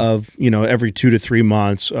idea of, every 2 to 3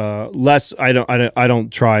 months, less. I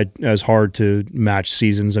don't try as hard to match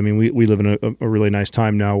seasons. I mean, we live in a really nice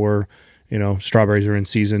time now where, strawberries are in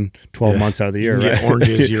season 12 months out of the year, right?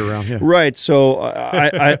 Oranges year round. Yeah. Right. So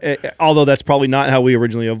I although that's probably not how we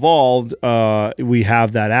originally evolved, we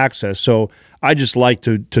have that access. So I just like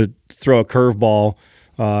to throw a curveball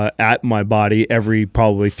at my body every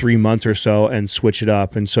probably 3 months or so and switch it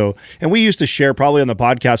up. And we used to share probably on the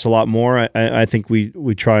podcast a lot more. I think we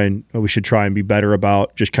should try and be better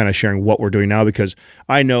about just kind of sharing what we're doing now, because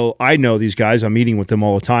I know these guys. I'm meeting with them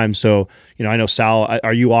all the time. So, I know Sal,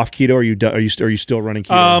 are you off keto? Are you still running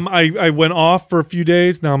keto? I went off for a few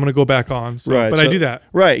days. Now I'm going to go back on. So, right. But I do that.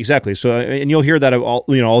 Right. Exactly. So, and you'll hear that all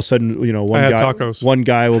of a sudden, one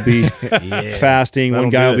guy will be fasting.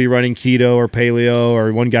 One guy will be running keto or paleo,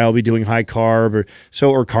 or one guy will be doing high carb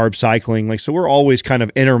or carb cycling. So we're always kind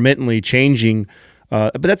of intermittently changing.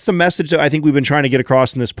 But that's the message that I think we've been trying to get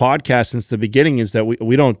across in this podcast since the beginning, is that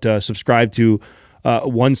we don't subscribe to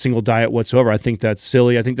one single diet whatsoever. I think that's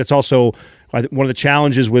silly. I think that's also one of the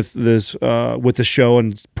challenges with this, with the show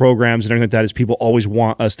and programs and everything like that, is people always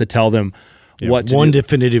want us to tell them what to do.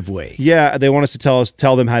 Definitive way. Yeah, they want us to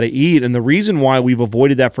tell them how to eat. And the reason why we've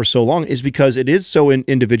avoided that for so long is because it is so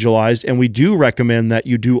individualized, and we do recommend that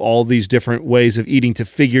you do all these different ways of eating to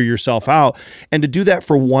figure yourself out. And to do that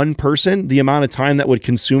for one person, the amount of time that would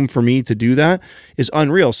consume for me to do that is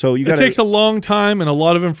unreal. So it takes a long time and a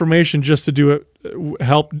lot of information just to do it.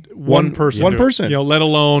 Help one person, let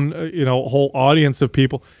alone a whole audience of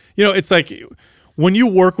people. It's like when you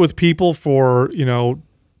work with people for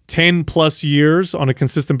 10 plus years on a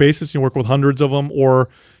consistent basis, you work with hundreds of them, or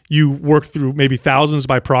you work through maybe thousands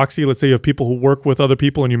by proxy. Let's say you have people who work with other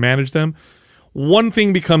people and you manage them. One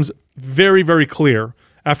thing becomes very, very clear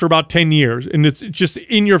after about 10 years, and it's just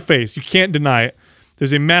in your face. You can't deny it.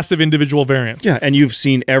 There's a massive individual variance. Yeah, and you've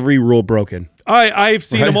seen every rule broken. I've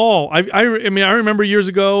seen them all. I remember years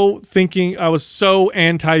ago thinking I was so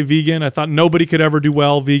anti-vegan. I thought nobody could ever do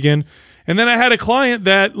well vegan. And then I had a client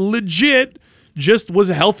that legit just was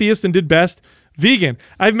healthiest and did best vegan.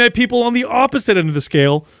 I've met people on the opposite end of the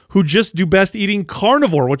scale who just do best eating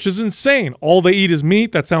carnivore, which is insane. All they eat is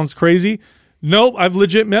meat. That sounds crazy. Nope, I've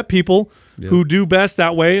legit met people who do best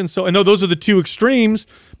that way. And though those are the two extremes,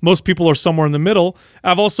 most people are somewhere in the middle.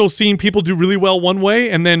 I've also seen people do really well one way,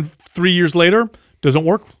 and then 3 years later, doesn't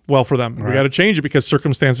work well for them. Right. We got to change it because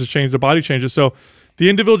circumstances change, the body changes. So the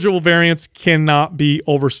individual variance cannot be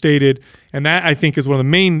overstated, and that, I think, is one of the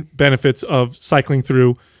main benefits of cycling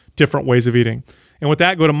through different ways of eating. And with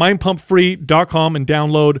that, go to mindpumpfree.com and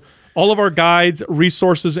download all of our guides,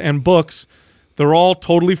 resources, and books. They're all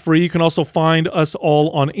totally free. You can also find us all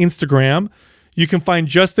on Instagram. You can find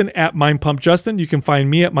Justin at MindPumpJustin. You can find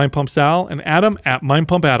me at MindPumpSal and Adam at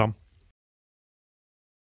MindPumpAdam.